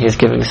mute, and he's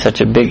giving such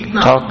a big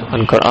talk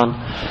on Quran.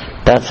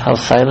 That's how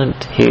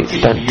silent he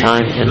spent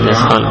time in this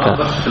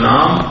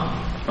Khanqa.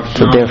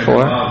 So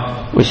therefore,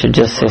 we should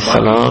just say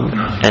salam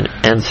and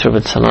answer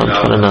with salam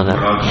to one another.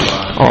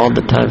 All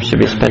the time should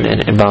be spent in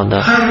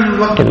ibadah,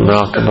 in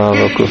muraqabah,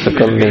 waquf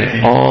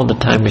qalbi. All the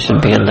time we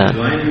should be in that.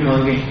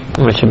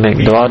 We should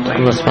make dua to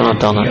Allah subhanahu wa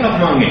ta'ala.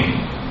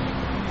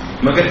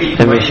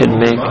 And we should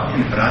make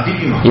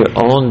your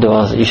own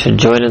du'as. You should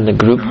join in the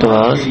group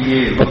du'as,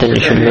 but then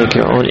you should make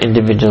your own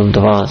individual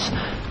du'as.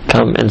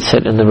 Come and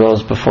sit in the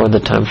rows before the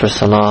time for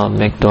salah,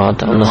 make dua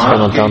to Allah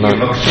subhanahu wa ta'ala.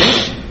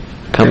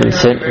 Come and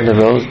sit in the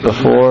rows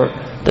before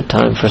the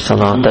time for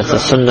salah. That's the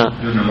sunnah.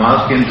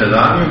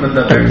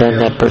 And then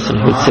that person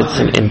who sits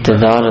in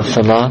intidar of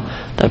salah,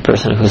 that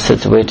person who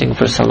sits waiting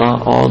for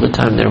salah, all the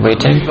time they're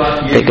waiting,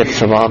 they get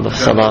sawab of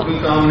salah.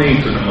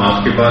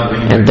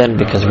 And then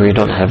because we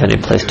don't have any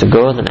place to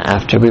go, then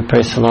after we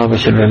pray salah, we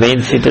should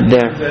remain seated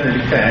there.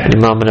 And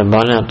Imam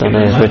Rabbani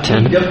has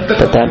written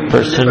that that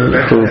person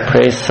who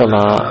prays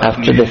salah,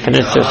 after they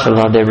finish their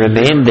salah, they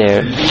remain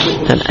there,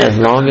 and as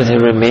long as they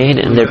remain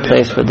in their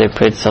place where they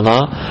prayed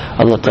salah,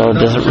 Allah Ta'ala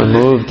doesn't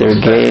remove their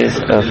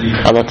gaze of,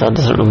 Allah Ta'ala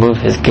doesn't remove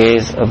His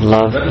gaze of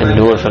love and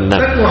nur from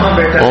them.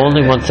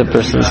 Only once a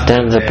person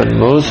stands up and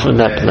moves from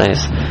that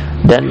place,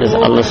 then does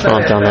Allah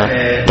subhanahu wa ta'ala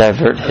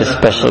divert His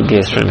special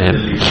gaze from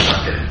him.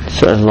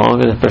 So as long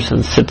as a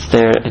person sits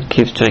there and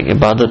keeps doing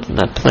ibadat in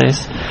that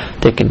place,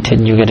 they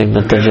continue getting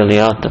the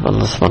tajalliyat of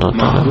Allah subhanahu wa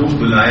ta'ala.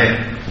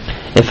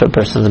 If a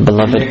person's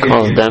beloved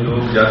calls them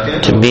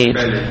to meet,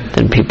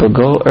 then people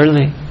go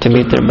early to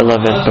meet their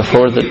beloved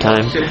before the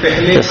time.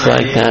 Just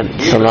like that,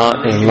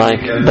 salah is like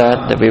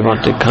that we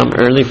want to come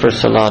early for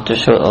salah to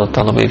show Allah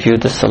Ta'ala we view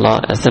the salah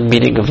as the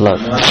meeting of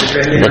love,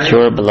 that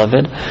you're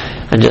beloved.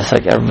 And just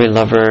like every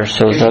lover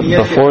shows up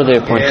before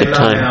the appointed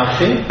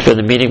time for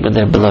the meeting with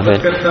their beloved,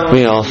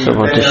 we also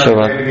want to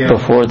show up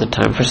before the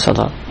time for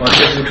salah.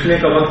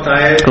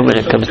 And when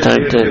it comes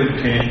time to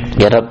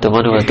get up, the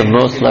one who has the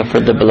most love for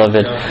the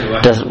beloved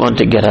doesn't want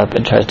to get up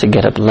and tries to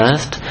get up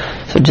last.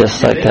 So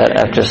just like that,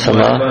 after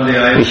salah,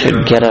 we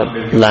should get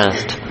up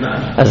last,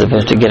 as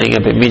opposed to getting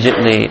up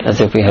immediately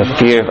as if we have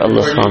fear of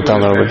Allah subhanahu wa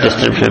ta'ala or we're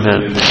distant from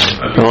Him.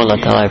 Oh Allah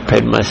Ta'ala, I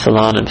prayed my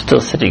salah and I'm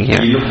still sitting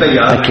here.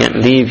 I can't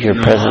leave your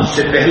presence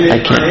I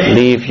can't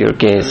leave your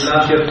gaze.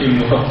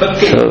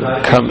 So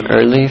come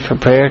early for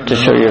prayer to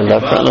show your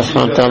love for Allah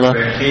subhanahu wa ta'ala,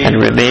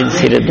 and remain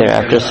seated there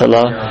after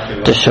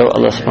salah to show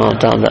Allah subhanahu wa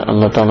ta'ala that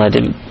Allah ta'ala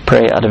didn't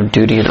pray out of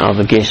duty and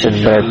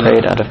obligation, but I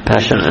prayed out of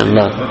passion and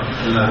love.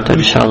 So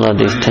inshallah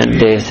these 10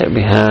 days that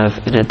we have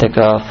in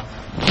itikaf,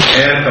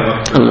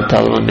 Allah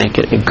ta'ala will make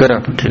it a good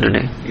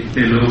opportunity.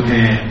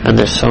 And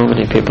there's so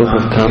many people who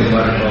have come,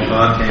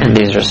 and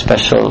these are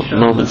special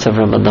moments of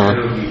Ramadan.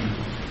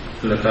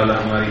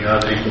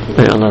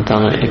 May Allah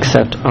ta'ala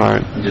accept our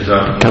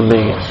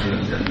coming.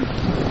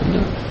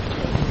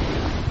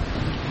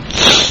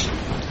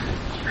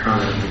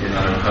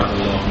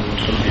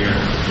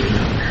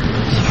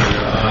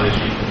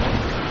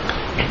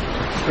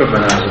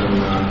 ربنا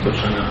ظلمنا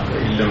أنفسنا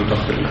وإن لم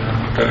تغفر لنا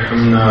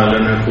وترحمنا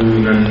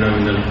لنكونن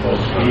من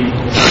الخاسرين.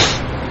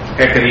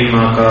 Oh,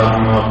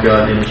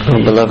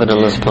 beloved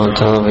Allah subhanahu wa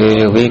ta'ala, we are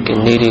your weak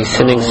and needy,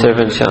 sinning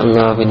servants, Ya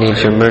Allah, we need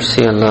your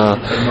mercy, Allah.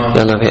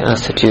 Ya Allah, we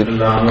ask that you be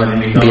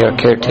our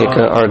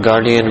caretaker, our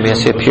guardian. May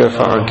you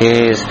purify our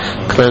gaze,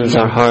 cleanse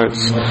our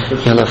hearts.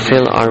 Ya Allah,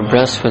 fill our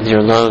breasts with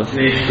your love.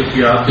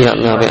 Ya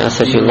Allah, we ask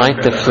that you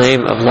light the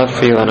flame of love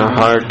for you in our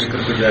heart.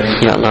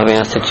 Ya Allah, we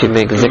ask that you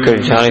make zikr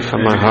jari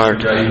from our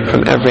heart,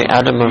 from every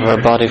atom of our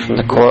body, from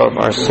the core of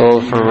our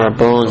soul, from our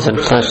bones and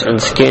flesh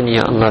and skin.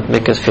 Ya Allah,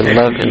 make us feel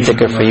love and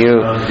zikr for you.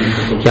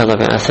 Ya Allah,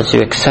 we ask that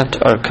you accept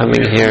our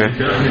coming here.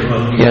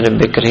 Ya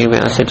Rabbi Kareem, we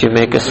ask that you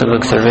make us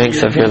amongst the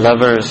ranks of your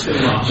lovers.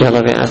 Ya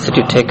Allah, we ask that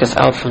you take us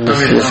out from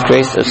this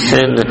disgrace of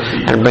sin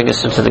and bring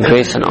us into the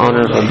grace and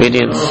honor of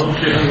obedience.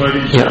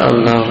 Ya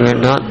Allah, we are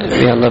not.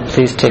 Ya Allah,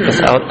 please take us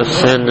out of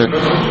sin.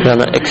 Ya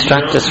Allah,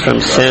 extract us from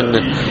sin.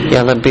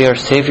 Ya Allah, be our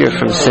savior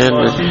from sin.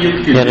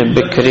 Ya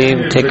Rabbi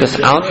Kareem, take us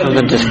out from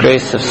the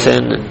disgrace of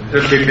sin.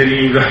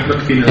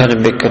 Ya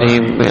Rabbi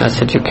Kareem, we ask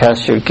that you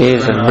cast your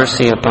gaze of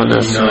mercy upon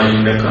us.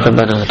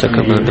 ربنا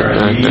تقبل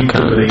منا إنك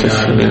أنت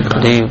السميع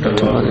العليم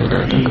وتب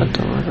علينا إنك أنت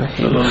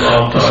الرحيم.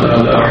 وصلى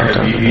الله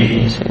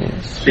على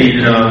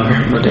سيدنا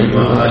محمد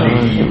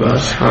وآله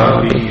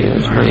وأصحابه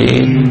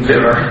أجمعين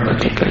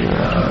برحمتك يا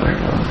أرحم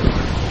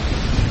الراحمين.